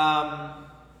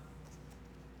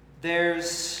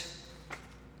 There's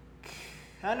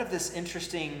kind of this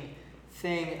interesting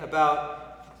thing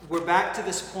about, we're back to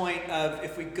this point of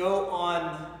if we go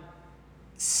on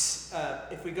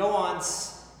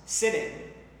sitting,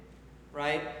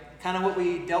 right? Kind of what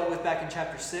we dealt with back in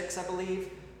chapter 6, I believe,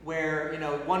 where,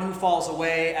 one who falls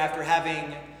away after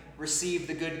having received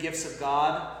the good gifts of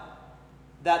God,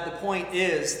 that the point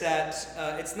is that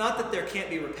it's not that there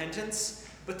can't be repentance,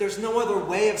 but there's no other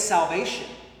way of salvation.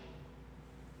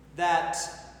 That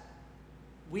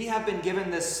we have been given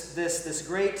this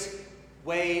great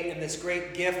way and this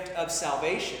great gift of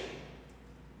salvation.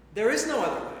 There is no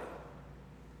other way.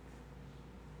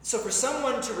 So for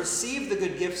someone to receive the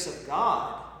good gifts of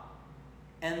God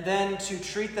and then to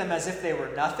treat them as if they were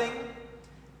nothing,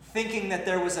 thinking that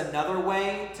there was another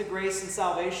way to grace and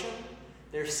salvation,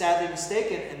 they're sadly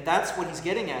mistaken, and that's what he's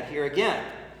getting at here again,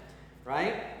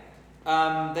 right?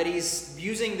 That he's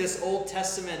using this Old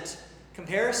Testament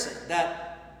comparison, that,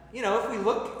 if we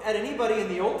look at anybody in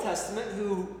the Old Testament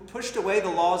who pushed away the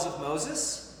laws of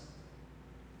Moses,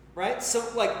 right? So,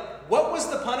 what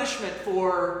was the punishment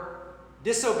for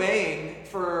disobeying,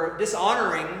 for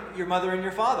dishonoring your mother and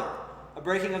your father? A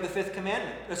breaking of the fifth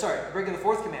commandment. A breaking of the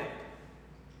fourth commandment.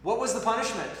 What was the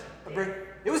punishment?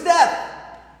 It was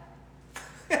death.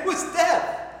 It was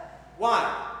death.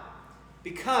 Why?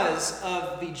 Because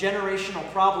of the generational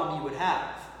problem you would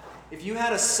have. If you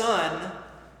had a son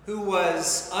who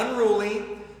was unruly,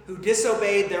 who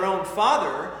disobeyed their own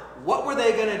father, what were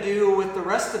they going to do with the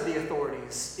rest of the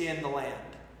authorities in the land?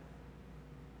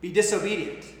 Be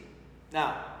disobedient.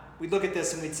 Now, we'd look at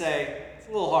this and we'd say, it's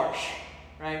a little harsh,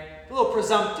 right? A little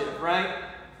presumptive, right?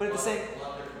 But at the same... A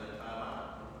lot different than time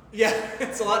out. Yeah,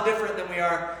 it's a lot different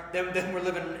than we're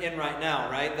living in right now,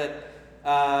 right? That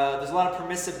there's a lot of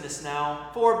permissiveness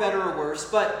now, for better or worse.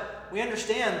 But we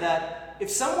understand that if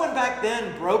someone back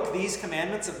then broke these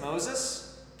commandments of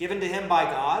Moses, given to him by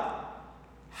God,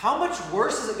 how much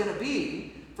worse is it going to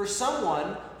be for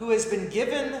someone who has been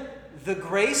given the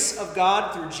grace of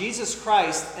God through Jesus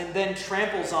Christ and then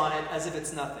tramples on it as if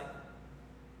it's nothing?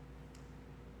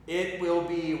 It will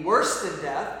be worse than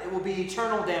death. It will be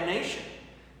eternal damnation.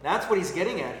 That's what he's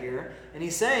getting at here. And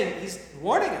he's saying, he's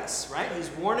warning us, right? He's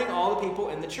warning all the people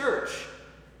in the church.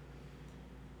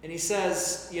 And he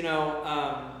says,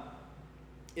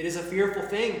 it is a fearful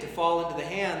thing to fall into the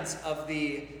hands of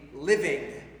the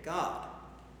living God.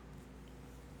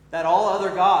 That all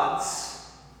other gods,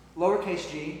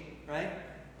 lowercase g, right?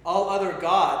 All other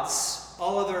gods,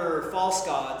 all other false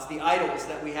gods, the idols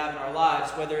that we have in our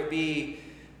lives, whether it be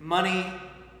money,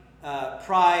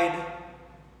 pride,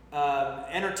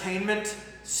 entertainment,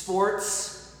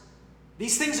 sports,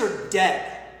 these things are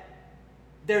dead.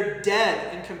 They're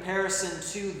dead in comparison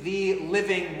to the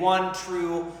living, one,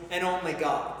 true, and only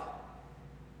God.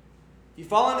 You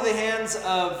fall into the hands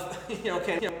of,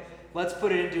 let's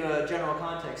put it into a general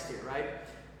context here, right?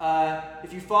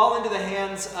 If you fall into the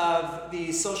hands of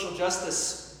the social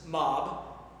justice mob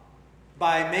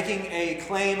by making a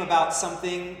claim about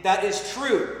something that is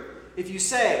true, if you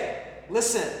say,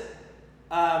 listen,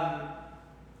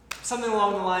 something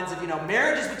along the lines of,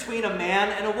 marriage is between a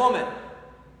man and a woman.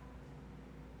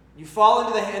 You fall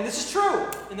into the hand, and this is true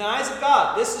in the eyes of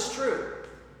God. This is true.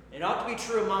 It ought to be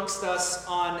true amongst us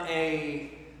on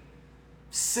a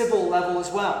civil level as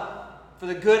well, for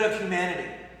the good of humanity.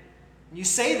 You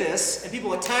say this, and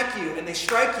people attack you, and they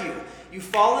strike you. You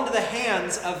fall into the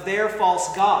hands of their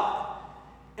false god.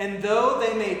 And though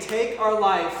they may take our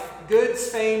life, goods,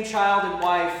 fame, child, and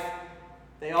wife,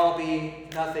 they all be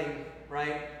nothing,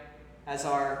 right? As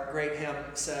our great hymn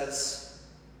says,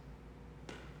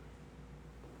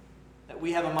 that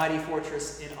we have a mighty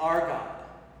fortress in our God,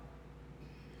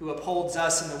 who upholds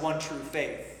us in the one true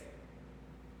faith.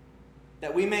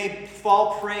 That we may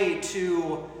fall prey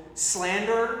to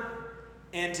slander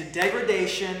and to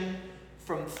degradation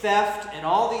from theft and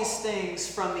all these things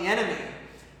from the enemy.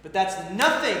 But that's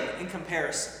nothing in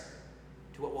comparison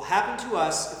to what will happen to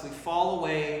us if we fall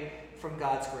away from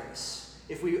God's grace.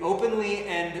 If we openly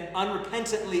and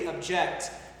unrepentantly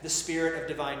object the spirit of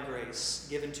divine grace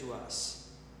given to us.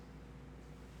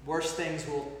 Worse things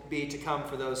will be to come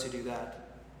for those who do that.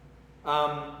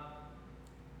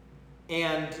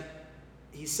 And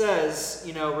he says,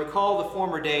 recall the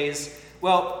former days.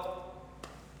 Well,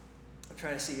 I'm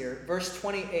trying to see here. Verse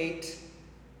 28.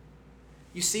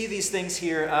 You see these things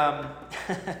here.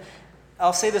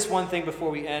 I'll say this one thing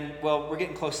before we end. Well, we're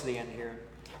getting close to the end here.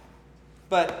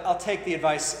 But I'll take the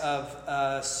advice of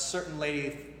a certain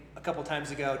lady a couple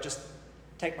times ago. Just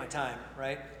take my time,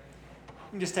 right?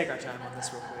 We can just take our time on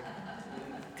this real quick.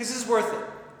 Because this is worth it.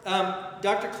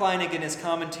 Dr. Kleinig, in his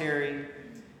commentary,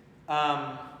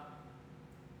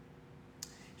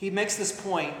 he makes this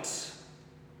point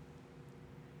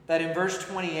that in verse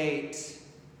 28,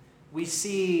 we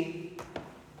see,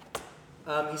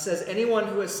 he says, anyone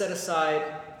who has set aside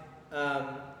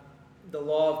the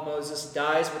law of Moses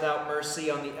dies without mercy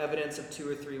on the evidence of 2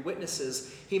 or 3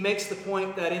 witnesses. He makes the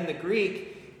point that in the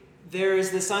Greek, there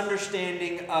is this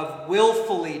understanding of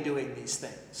willfully doing these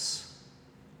things,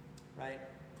 right?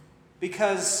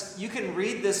 Because you can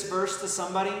read this verse to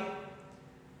somebody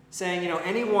saying,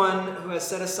 anyone who has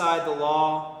set aside the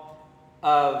law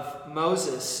of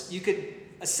Moses,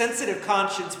 a sensitive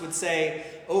conscience would say,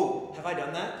 oh, have I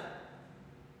done that?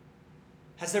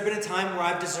 Has there been a time where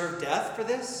I've deserved death for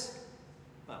this?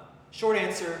 Well, short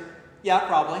answer, yeah,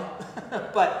 probably.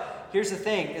 But here's the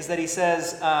thing, is that he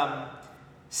says,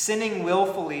 sinning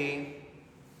willfully,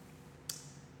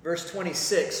 verse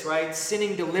 26, right?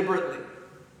 Sinning deliberately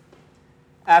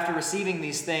after receiving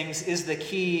these things is the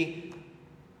key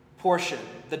portion.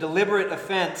 The deliberate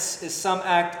offense is some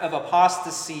act of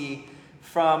apostasy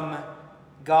from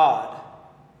God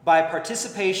by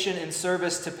participation in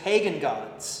service to pagan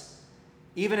gods,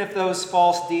 even if those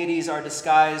false deities are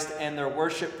disguised and their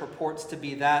worship purports to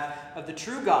be that of the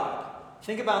true God.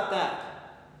 Think about that.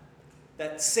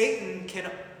 That Satan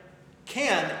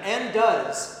can and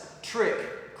does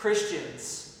trick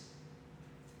Christians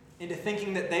into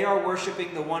thinking that they are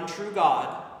worshiping the one true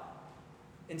God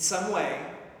in some way.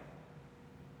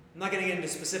 I'm not going to get into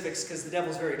specifics because the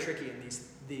devil's very tricky in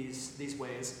these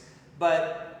ways.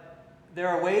 But there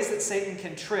are ways that Satan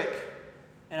can trick.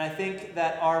 And I think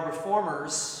that our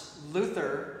reformers,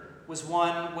 Luther was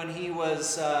one when he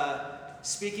was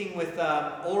speaking with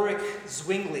Ulrich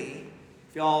Zwingli.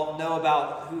 If y'all know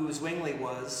about who Zwingli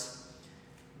was,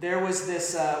 there was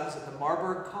this, was it the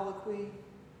Marburg Colloquy?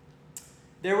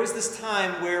 There was this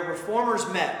time where reformers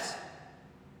met.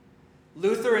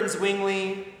 Luther and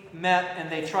Zwingli met and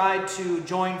they tried to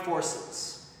join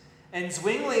forces. And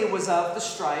Zwingli was of the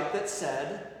stripe that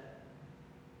said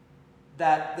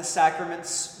that the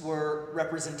sacraments were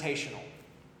representational.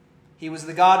 He was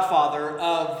the godfather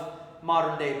of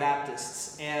modern-day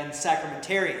Baptists and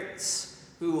sacramentarians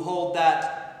who hold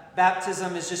that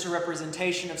baptism is just a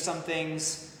representation of some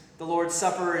things. The Lord's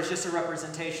Supper is just a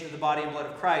representation of the body and blood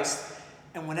of Christ.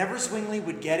 And whenever Zwingli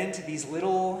would get into these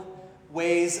little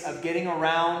ways of getting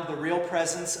around the real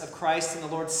presence of Christ in the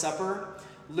Lord's Supper,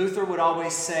 Luther would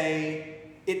always say,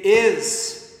 it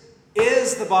is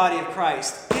the body of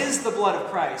Christ, is the blood of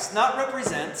Christ, not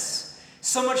represents,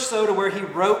 so much so to where he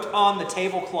wrote on the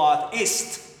tablecloth,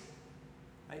 ist,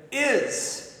 right?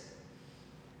 Is.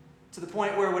 To the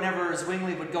point where whenever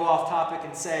Zwingli would go off topic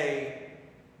and say,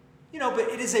 but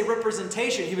it is a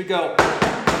representation, he would go,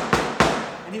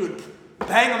 and he would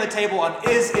bang on the table on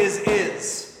is.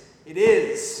 It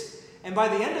is. And by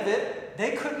the end of it,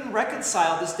 they couldn't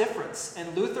reconcile this difference.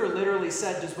 And Luther literally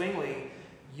said to Zwingli,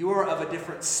 you are of a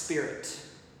different spirit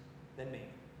than me,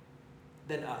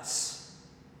 than us.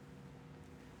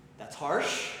 That's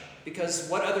harsh, because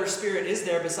what other spirit is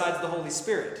there besides the Holy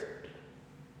Spirit?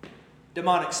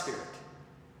 Demonic spirit.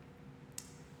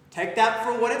 Take that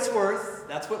for what it's worth.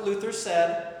 That's what Luther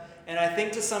said. And I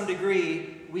think to some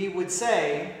degree we would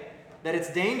say that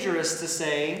it's dangerous to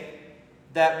say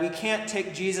that we can't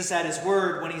take Jesus at his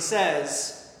word when he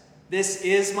says, "This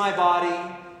is my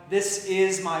body, this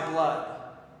is my blood."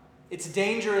 It's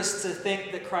dangerous to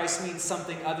think that Christ means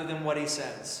something other than what he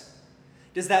says.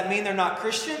 Does that mean they're not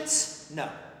Christians? No.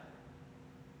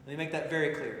 Let me make that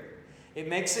very clear. It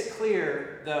makes it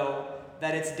clear, though,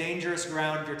 that it's dangerous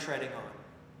ground you're treading on.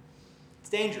 It's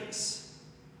dangerous.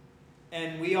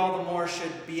 And we all the more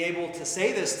should be able to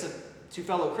say this to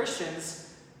fellow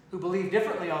Christians who believe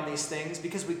differently on these things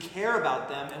because we care about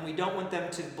them and we don't want them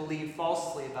to believe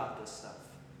falsely about this stuff.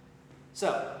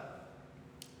 So,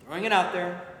 throwing it out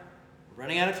there, we're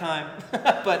running out of time,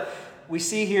 but we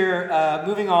see here,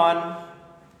 moving on,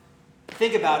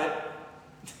 think about it.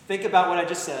 Think about what I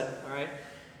just said, all right?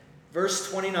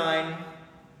 Verse 29,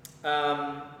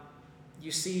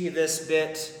 you see this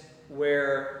bit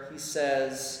where he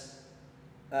says,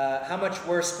 how much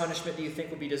worse punishment do you think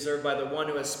will be deserved by the one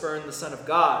who has spurned the Son of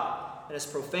God and has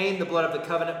profaned the blood of the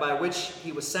covenant by which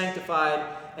he was sanctified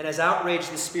and has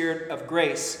outraged the Spirit of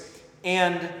grace?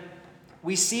 And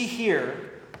we see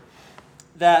here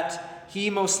that he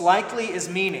most likely is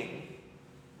meaning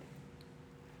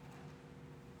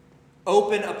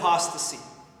open apostasy,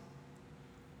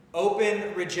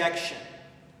 open rejection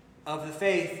of the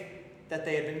faith that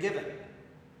they had been given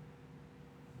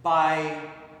by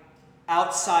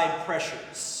outside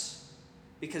pressures.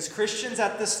 Because Christians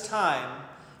at this time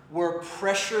were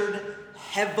pressured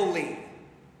heavily,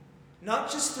 not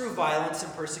just through violence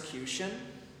and persecution,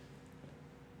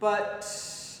 but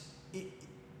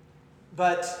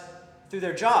through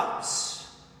their jobs,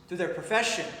 through their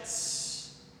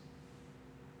professions.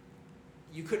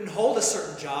 You couldn't hold a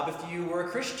certain job if you were a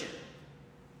Christian.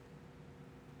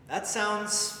 That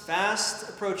sounds fast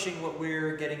approaching what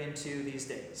we're getting into these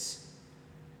days.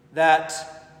 That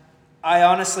I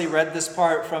honestly read this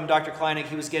part from Dr. Kleinig.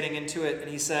 He was getting into it, and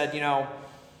he said, it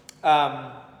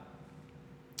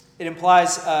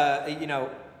implies, let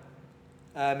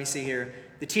me see here.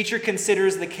 The teacher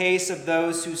considers the case of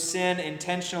those who sin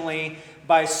intentionally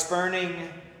by spurning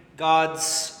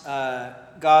God's Son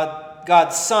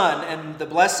and the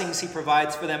blessings he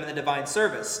provides for them in the divine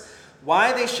service.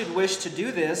 Why they should wish to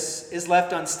do this is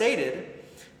left unstated,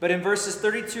 but in verses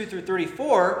 32 through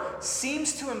 34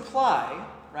 seems to imply,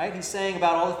 right? He's saying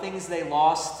about all the things they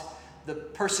lost, the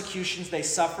persecutions they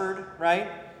suffered,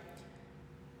 right?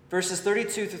 Verses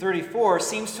 32 through 34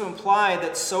 seems to imply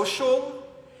that social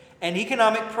and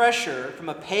economic pressure from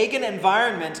a pagan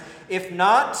environment, if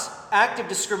not active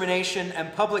discrimination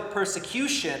and public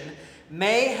persecution,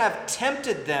 may have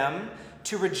tempted them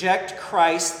to reject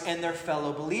Christ and their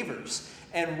fellow believers.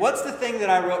 And what's the thing that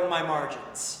I wrote in my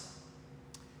margins?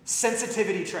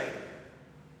 Sensitivity training.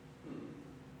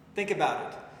 Think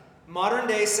about it. Modern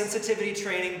day sensitivity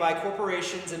training by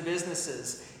corporations and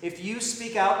businesses. If you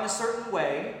speak out in a certain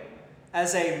way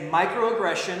as a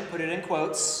microaggression, put it in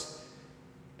quotes,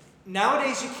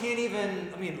 nowadays you can't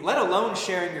even, let alone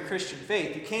sharing your Christian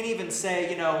faith, you can't even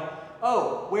say,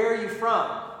 oh, where are you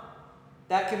from?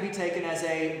 That can be taken as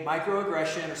a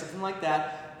microaggression or something like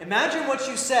that. Imagine what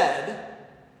you said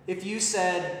if you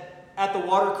said at the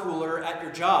water cooler at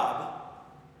your job,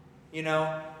 oh, isn't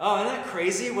that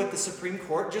crazy what the Supreme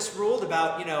Court just ruled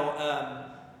about,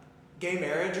 gay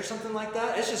marriage or something like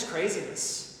that? It's just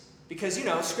craziness. Because,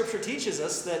 Scripture teaches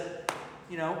us that,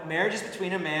 marriage is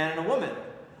between a man and a woman.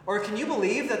 Or can you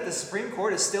believe that the Supreme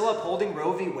Court is still upholding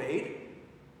Roe v. Wade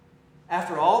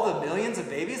after all the millions of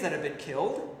babies that have been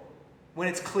killed? When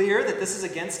it's clear that this is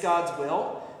against God's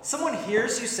will? Someone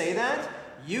hears you say that,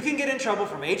 you can get in trouble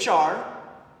from HR,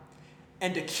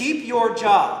 and to keep your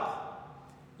job,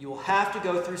 you will have to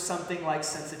go through something like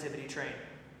sensitivity training.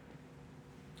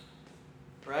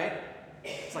 Right?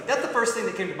 It's like, that's the first thing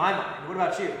that came to my mind. What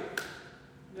about you?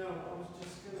 No, I was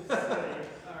just going to say,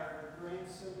 our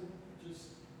grandson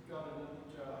just got another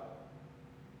job,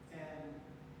 and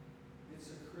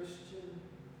it's a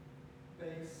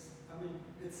Christian-based,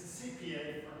 it's a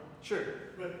CPA firm. Sure.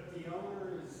 But the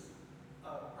owner is a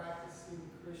practicing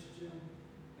Christian,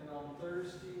 and on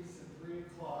Thursdays at 3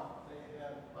 o'clock, they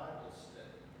have Bible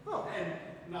study. Oh. And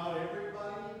not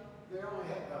everybody, they only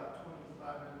have about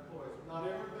 25 employees. Not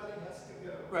everybody has to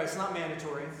go. Right, it's not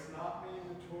mandatory. It's not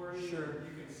mandatory. Sure.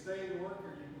 You can stay and work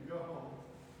or you can go home,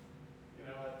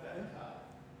 at that time.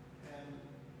 And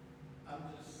I'm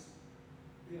just,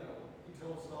 he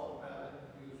told us all about it.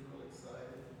 He was really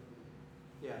excited.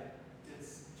 Yeah.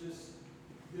 It's just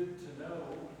good to know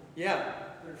Yeah.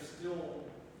 there's still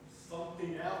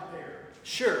something out there.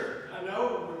 Sure. I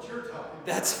know what you're talking about.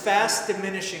 That's fast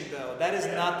diminishing, though. That is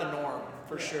not the norm,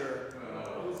 for sure.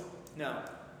 No.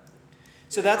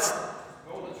 So that's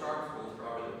Going to charm school is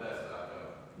probably the best I know.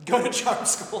 going to charm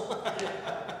school. Or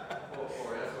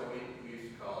that's what we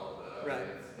used to call it, but I Right.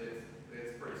 mean,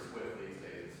 it's pretty swift these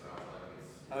days. It sounds like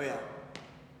it's. Oh, yeah.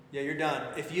 Yeah, you're done.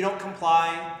 If you don't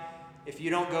comply, if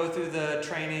you don't go through the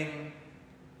training,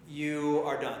 you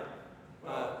are done.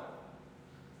 Well,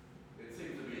 it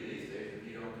seems to be these days, if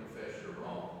you don't confess you're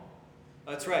wrong,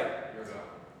 That's right. you're gone.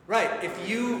 Right. If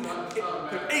you, It's not a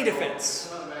matter any of defense.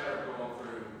 It's not a matter of going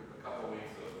through a couple of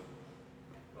weeks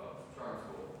of charm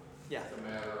school. Yeah. It's a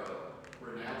matter of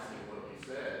renouncing what you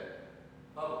said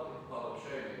publicly, public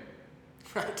shaming,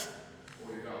 Right.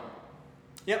 or you're gone.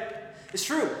 Yep. It's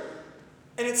true.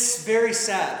 And it's very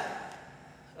sad.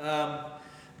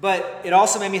 But it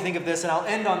also made me think of this, and I'll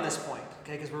end on this point,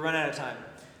 okay, because we're running out of time.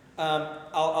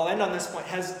 I'll end on this point.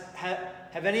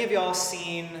 Have any of y'all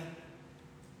seen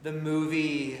the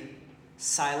movie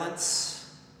Silence?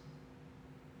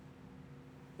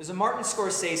 There's a Martin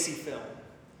Scorsese film.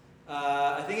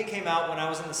 I think it came out when I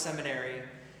was in the seminary.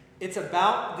 It's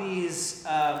about these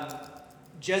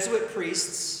Jesuit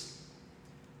priests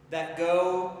that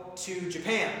go to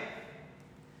Japan,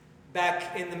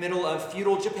 back in the middle of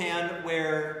feudal Japan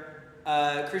where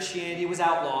Christianity was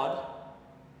outlawed.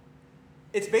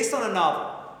 It's based on a novel,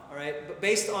 all right, but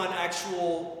based on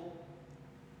actual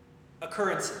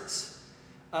occurrences.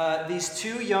 These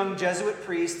two young Jesuit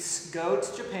priests go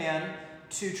to Japan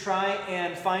to try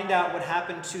and find out what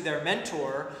happened to their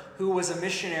mentor, who was a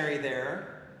missionary there.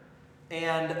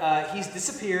 And he's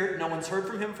disappeared. No one's heard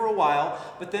from him for a while.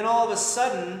 But then all of a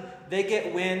sudden, they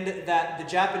get wind that the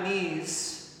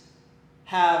Japanese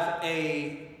have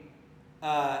an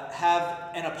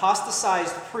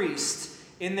apostatized priest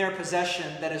in their possession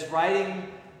that is writing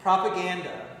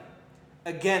propaganda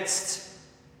against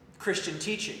Christian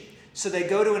teaching. So they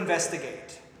go to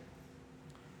investigate,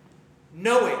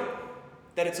 knowing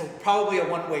that it's probably a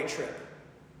one-way trip,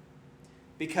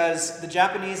 because the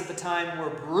Japanese at the time were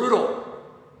brutal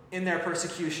in their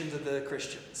persecutions of the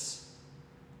Christians.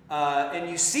 And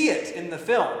you see it in the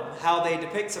film, how they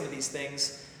depict some of these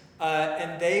things.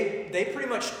 And they pretty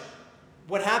much,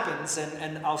 what happens,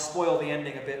 and I'll spoil the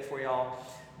ending a bit for y'all,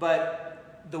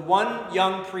 but the one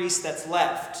young priest that's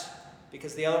left,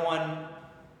 because the other one,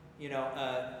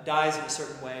 dies in a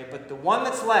certain way, but the one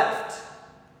that's left,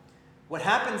 what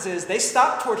happens is they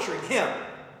stop torturing him,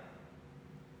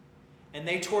 and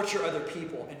they torture other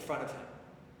people in front of him,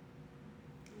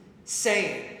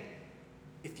 saying,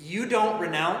 if you don't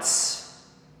renounce,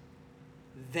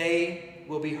 they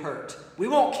will be hurt. We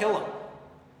won't kill him.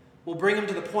 We'll bring him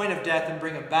to the point of death and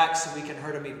bring him back so we can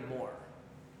hurt him even more.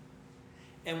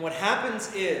 And what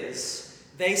happens is,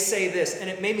 they say this, and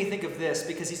it made me think of this,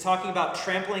 because he's talking about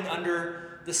trampling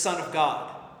under the Son of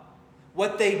God.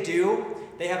 What they do,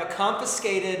 they have a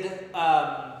confiscated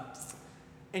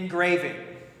engraving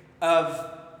of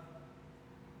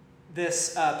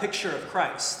this picture of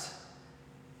Christ.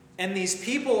 And these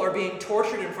people are being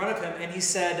tortured in front of him, and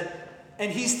he's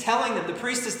telling them, the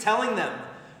priest is telling them,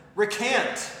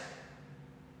 recant,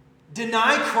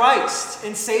 deny Christ,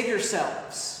 and save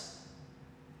yourselves.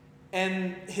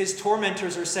 And his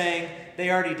tormentors are saying,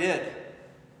 they already did.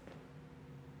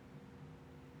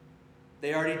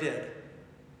 They already did.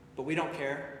 But we don't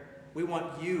care. We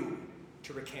want you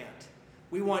to recant.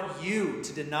 We want you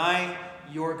to deny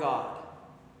your God.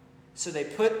 So they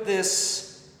put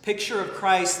this picture of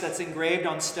Christ that's engraved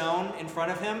on stone in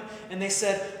front of him, and they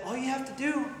said, all you have to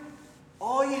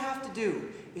do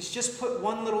is just put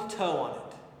one little toe on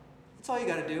it. That's all you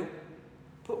got to do.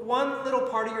 Put one little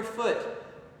part of your foot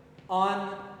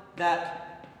on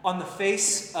the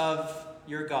face of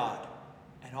your God,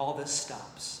 and all this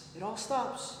stops. It all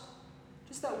stops.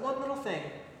 Just that one little thing.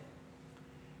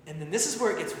 And then this is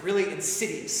where it gets really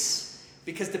insidious,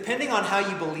 because depending on how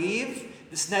you believe,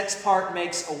 this next part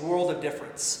makes a world of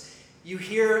difference. You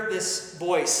hear this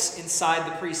voice inside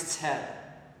the priest's head,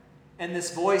 and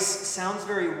this voice sounds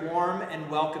very warm and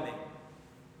welcoming,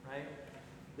 right?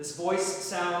 This voice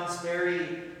sounds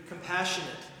very compassionate,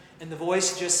 and the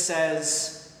voice just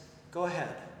says, go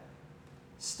ahead,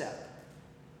 step.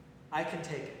 I can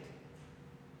take it.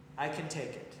 I can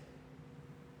take it.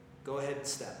 Go ahead and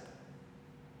step.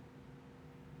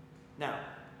 Now,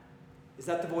 is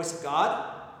that the voice of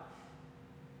God?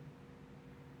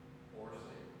 Or Satan.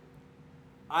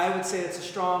 I would say it's a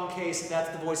strong case that's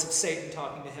the voice of Satan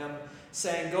talking to him,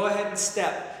 saying, go ahead and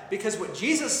step. Because what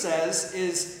Jesus says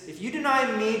is, if you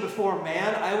deny me before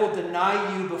man, I will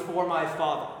deny you before my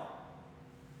Father.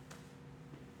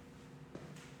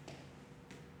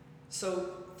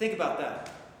 So think about that.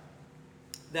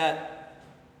 That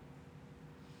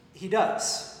he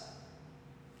does.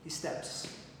 He steps.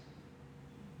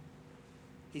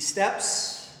 He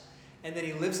steps, and then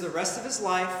he lives the rest of his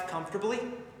life comfortably,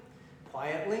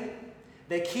 quietly.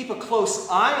 They keep a close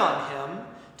eye on him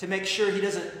to make sure he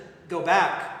doesn't go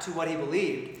back to what he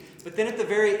believed. But then at the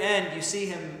very end, you see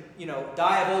him,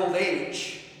 die of old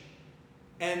age.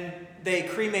 And they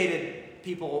cremated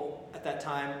people at that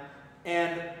time.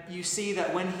 And you see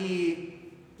that when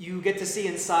you get to see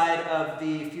inside of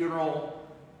the funeral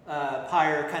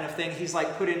pyre kind of thing, he's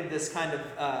like put in this kind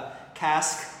of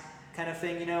cask kind of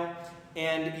thing,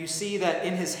 And you see that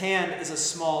in his hand is a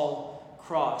small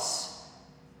cross.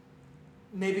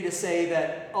 Maybe to say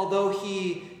that although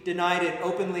he denied it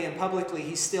openly and publicly,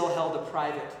 he still held a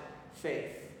private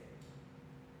faith.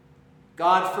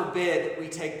 God forbid we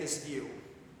take this view.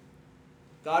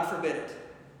 God forbid it.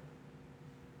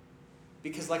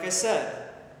 Because like I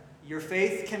said, your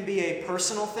faith can be a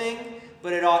personal thing,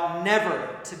 but it ought never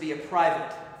to be a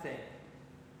private thing.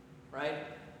 Right?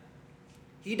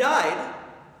 He died.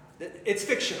 It's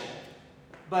fictional.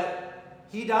 But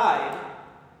he died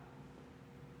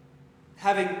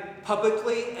having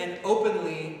publicly and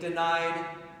openly denied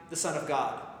the Son of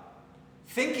God,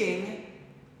 thinking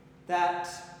that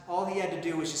all he had to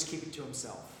do was just keep it to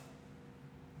himself.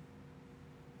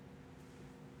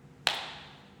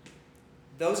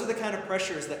 Those are the kind of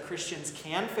pressures that Christians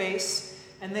can face,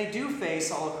 and they do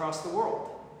face all across the world.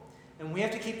 And we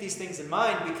have to keep these things in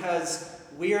mind because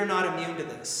we are not immune to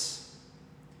this.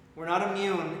 We're not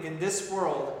immune in this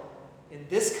world, in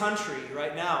this country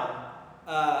right now.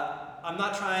 I'm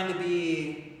not trying to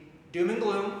be doom and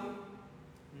gloom.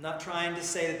 I'm not trying to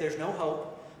say that there's no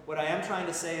hope. What I am trying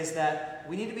to say is that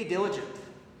we need to be diligent.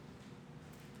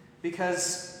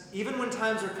 Because even when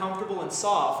times are comfortable and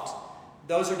soft,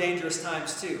 those are dangerous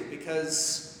times too,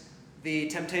 because the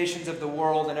temptations of the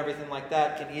world and everything like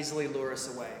that can easily lure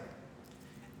us away.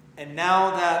 And now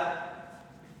that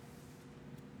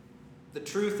the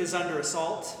truth is under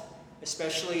assault,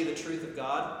 especially the truth of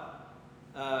God,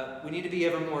 we need to be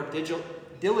ever more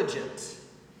diligent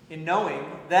in knowing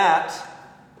that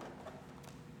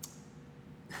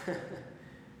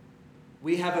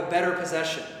we have a better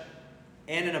possession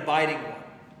and an abiding one.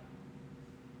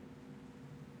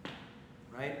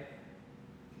 Right?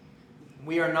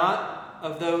 We are not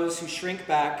of those who shrink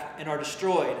back and are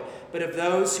destroyed, but of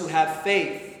those who have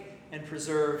faith and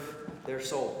preserve their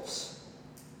souls.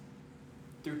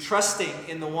 Through trusting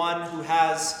in the one who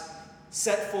has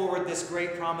set forward this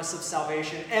great promise of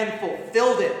salvation and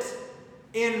fulfilled it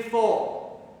in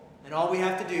full. And all we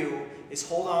have to do is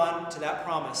hold on to that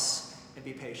promise and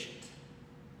be patient,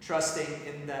 trusting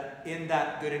in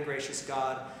that good and gracious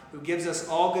God who gives us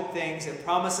all good things and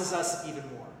promises us even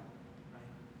more. Right?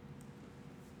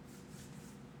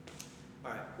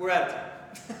 All right, we're out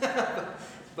of time.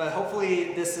 But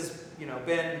hopefully this has,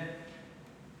 been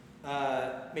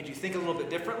made you think a little bit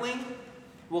differently.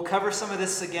 We'll cover some of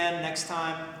this again next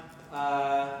time,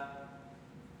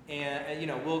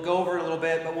 and we'll go over it a little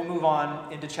bit, but we'll move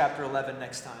on into chapter 11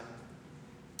 next time.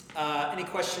 Any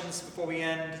questions before we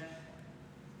end?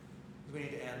 We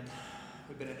need to end.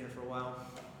 We've been in here for a while.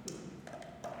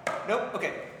 Nope.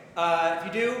 Okay. If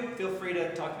you do, feel free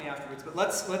to talk to me afterwards. But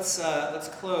let's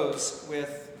close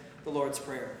with the Lord's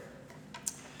Prayer.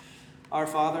 Our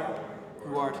Father,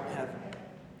 who art in heaven,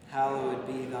 hallowed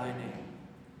be thy name.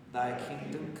 Thy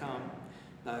kingdom come,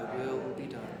 thy will be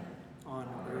done, on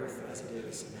earth as it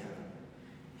is in heaven.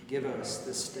 Give us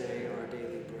this day our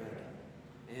daily bread,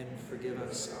 and forgive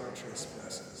us our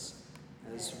trespasses,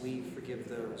 as we forgive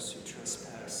those who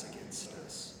trespass against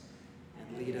us.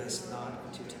 And lead us not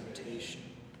into temptation,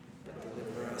 but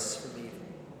deliver us from evil.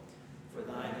 For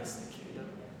thine is the kingdom,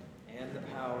 and the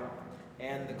power,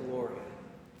 and the glory,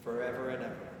 forever and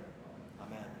ever.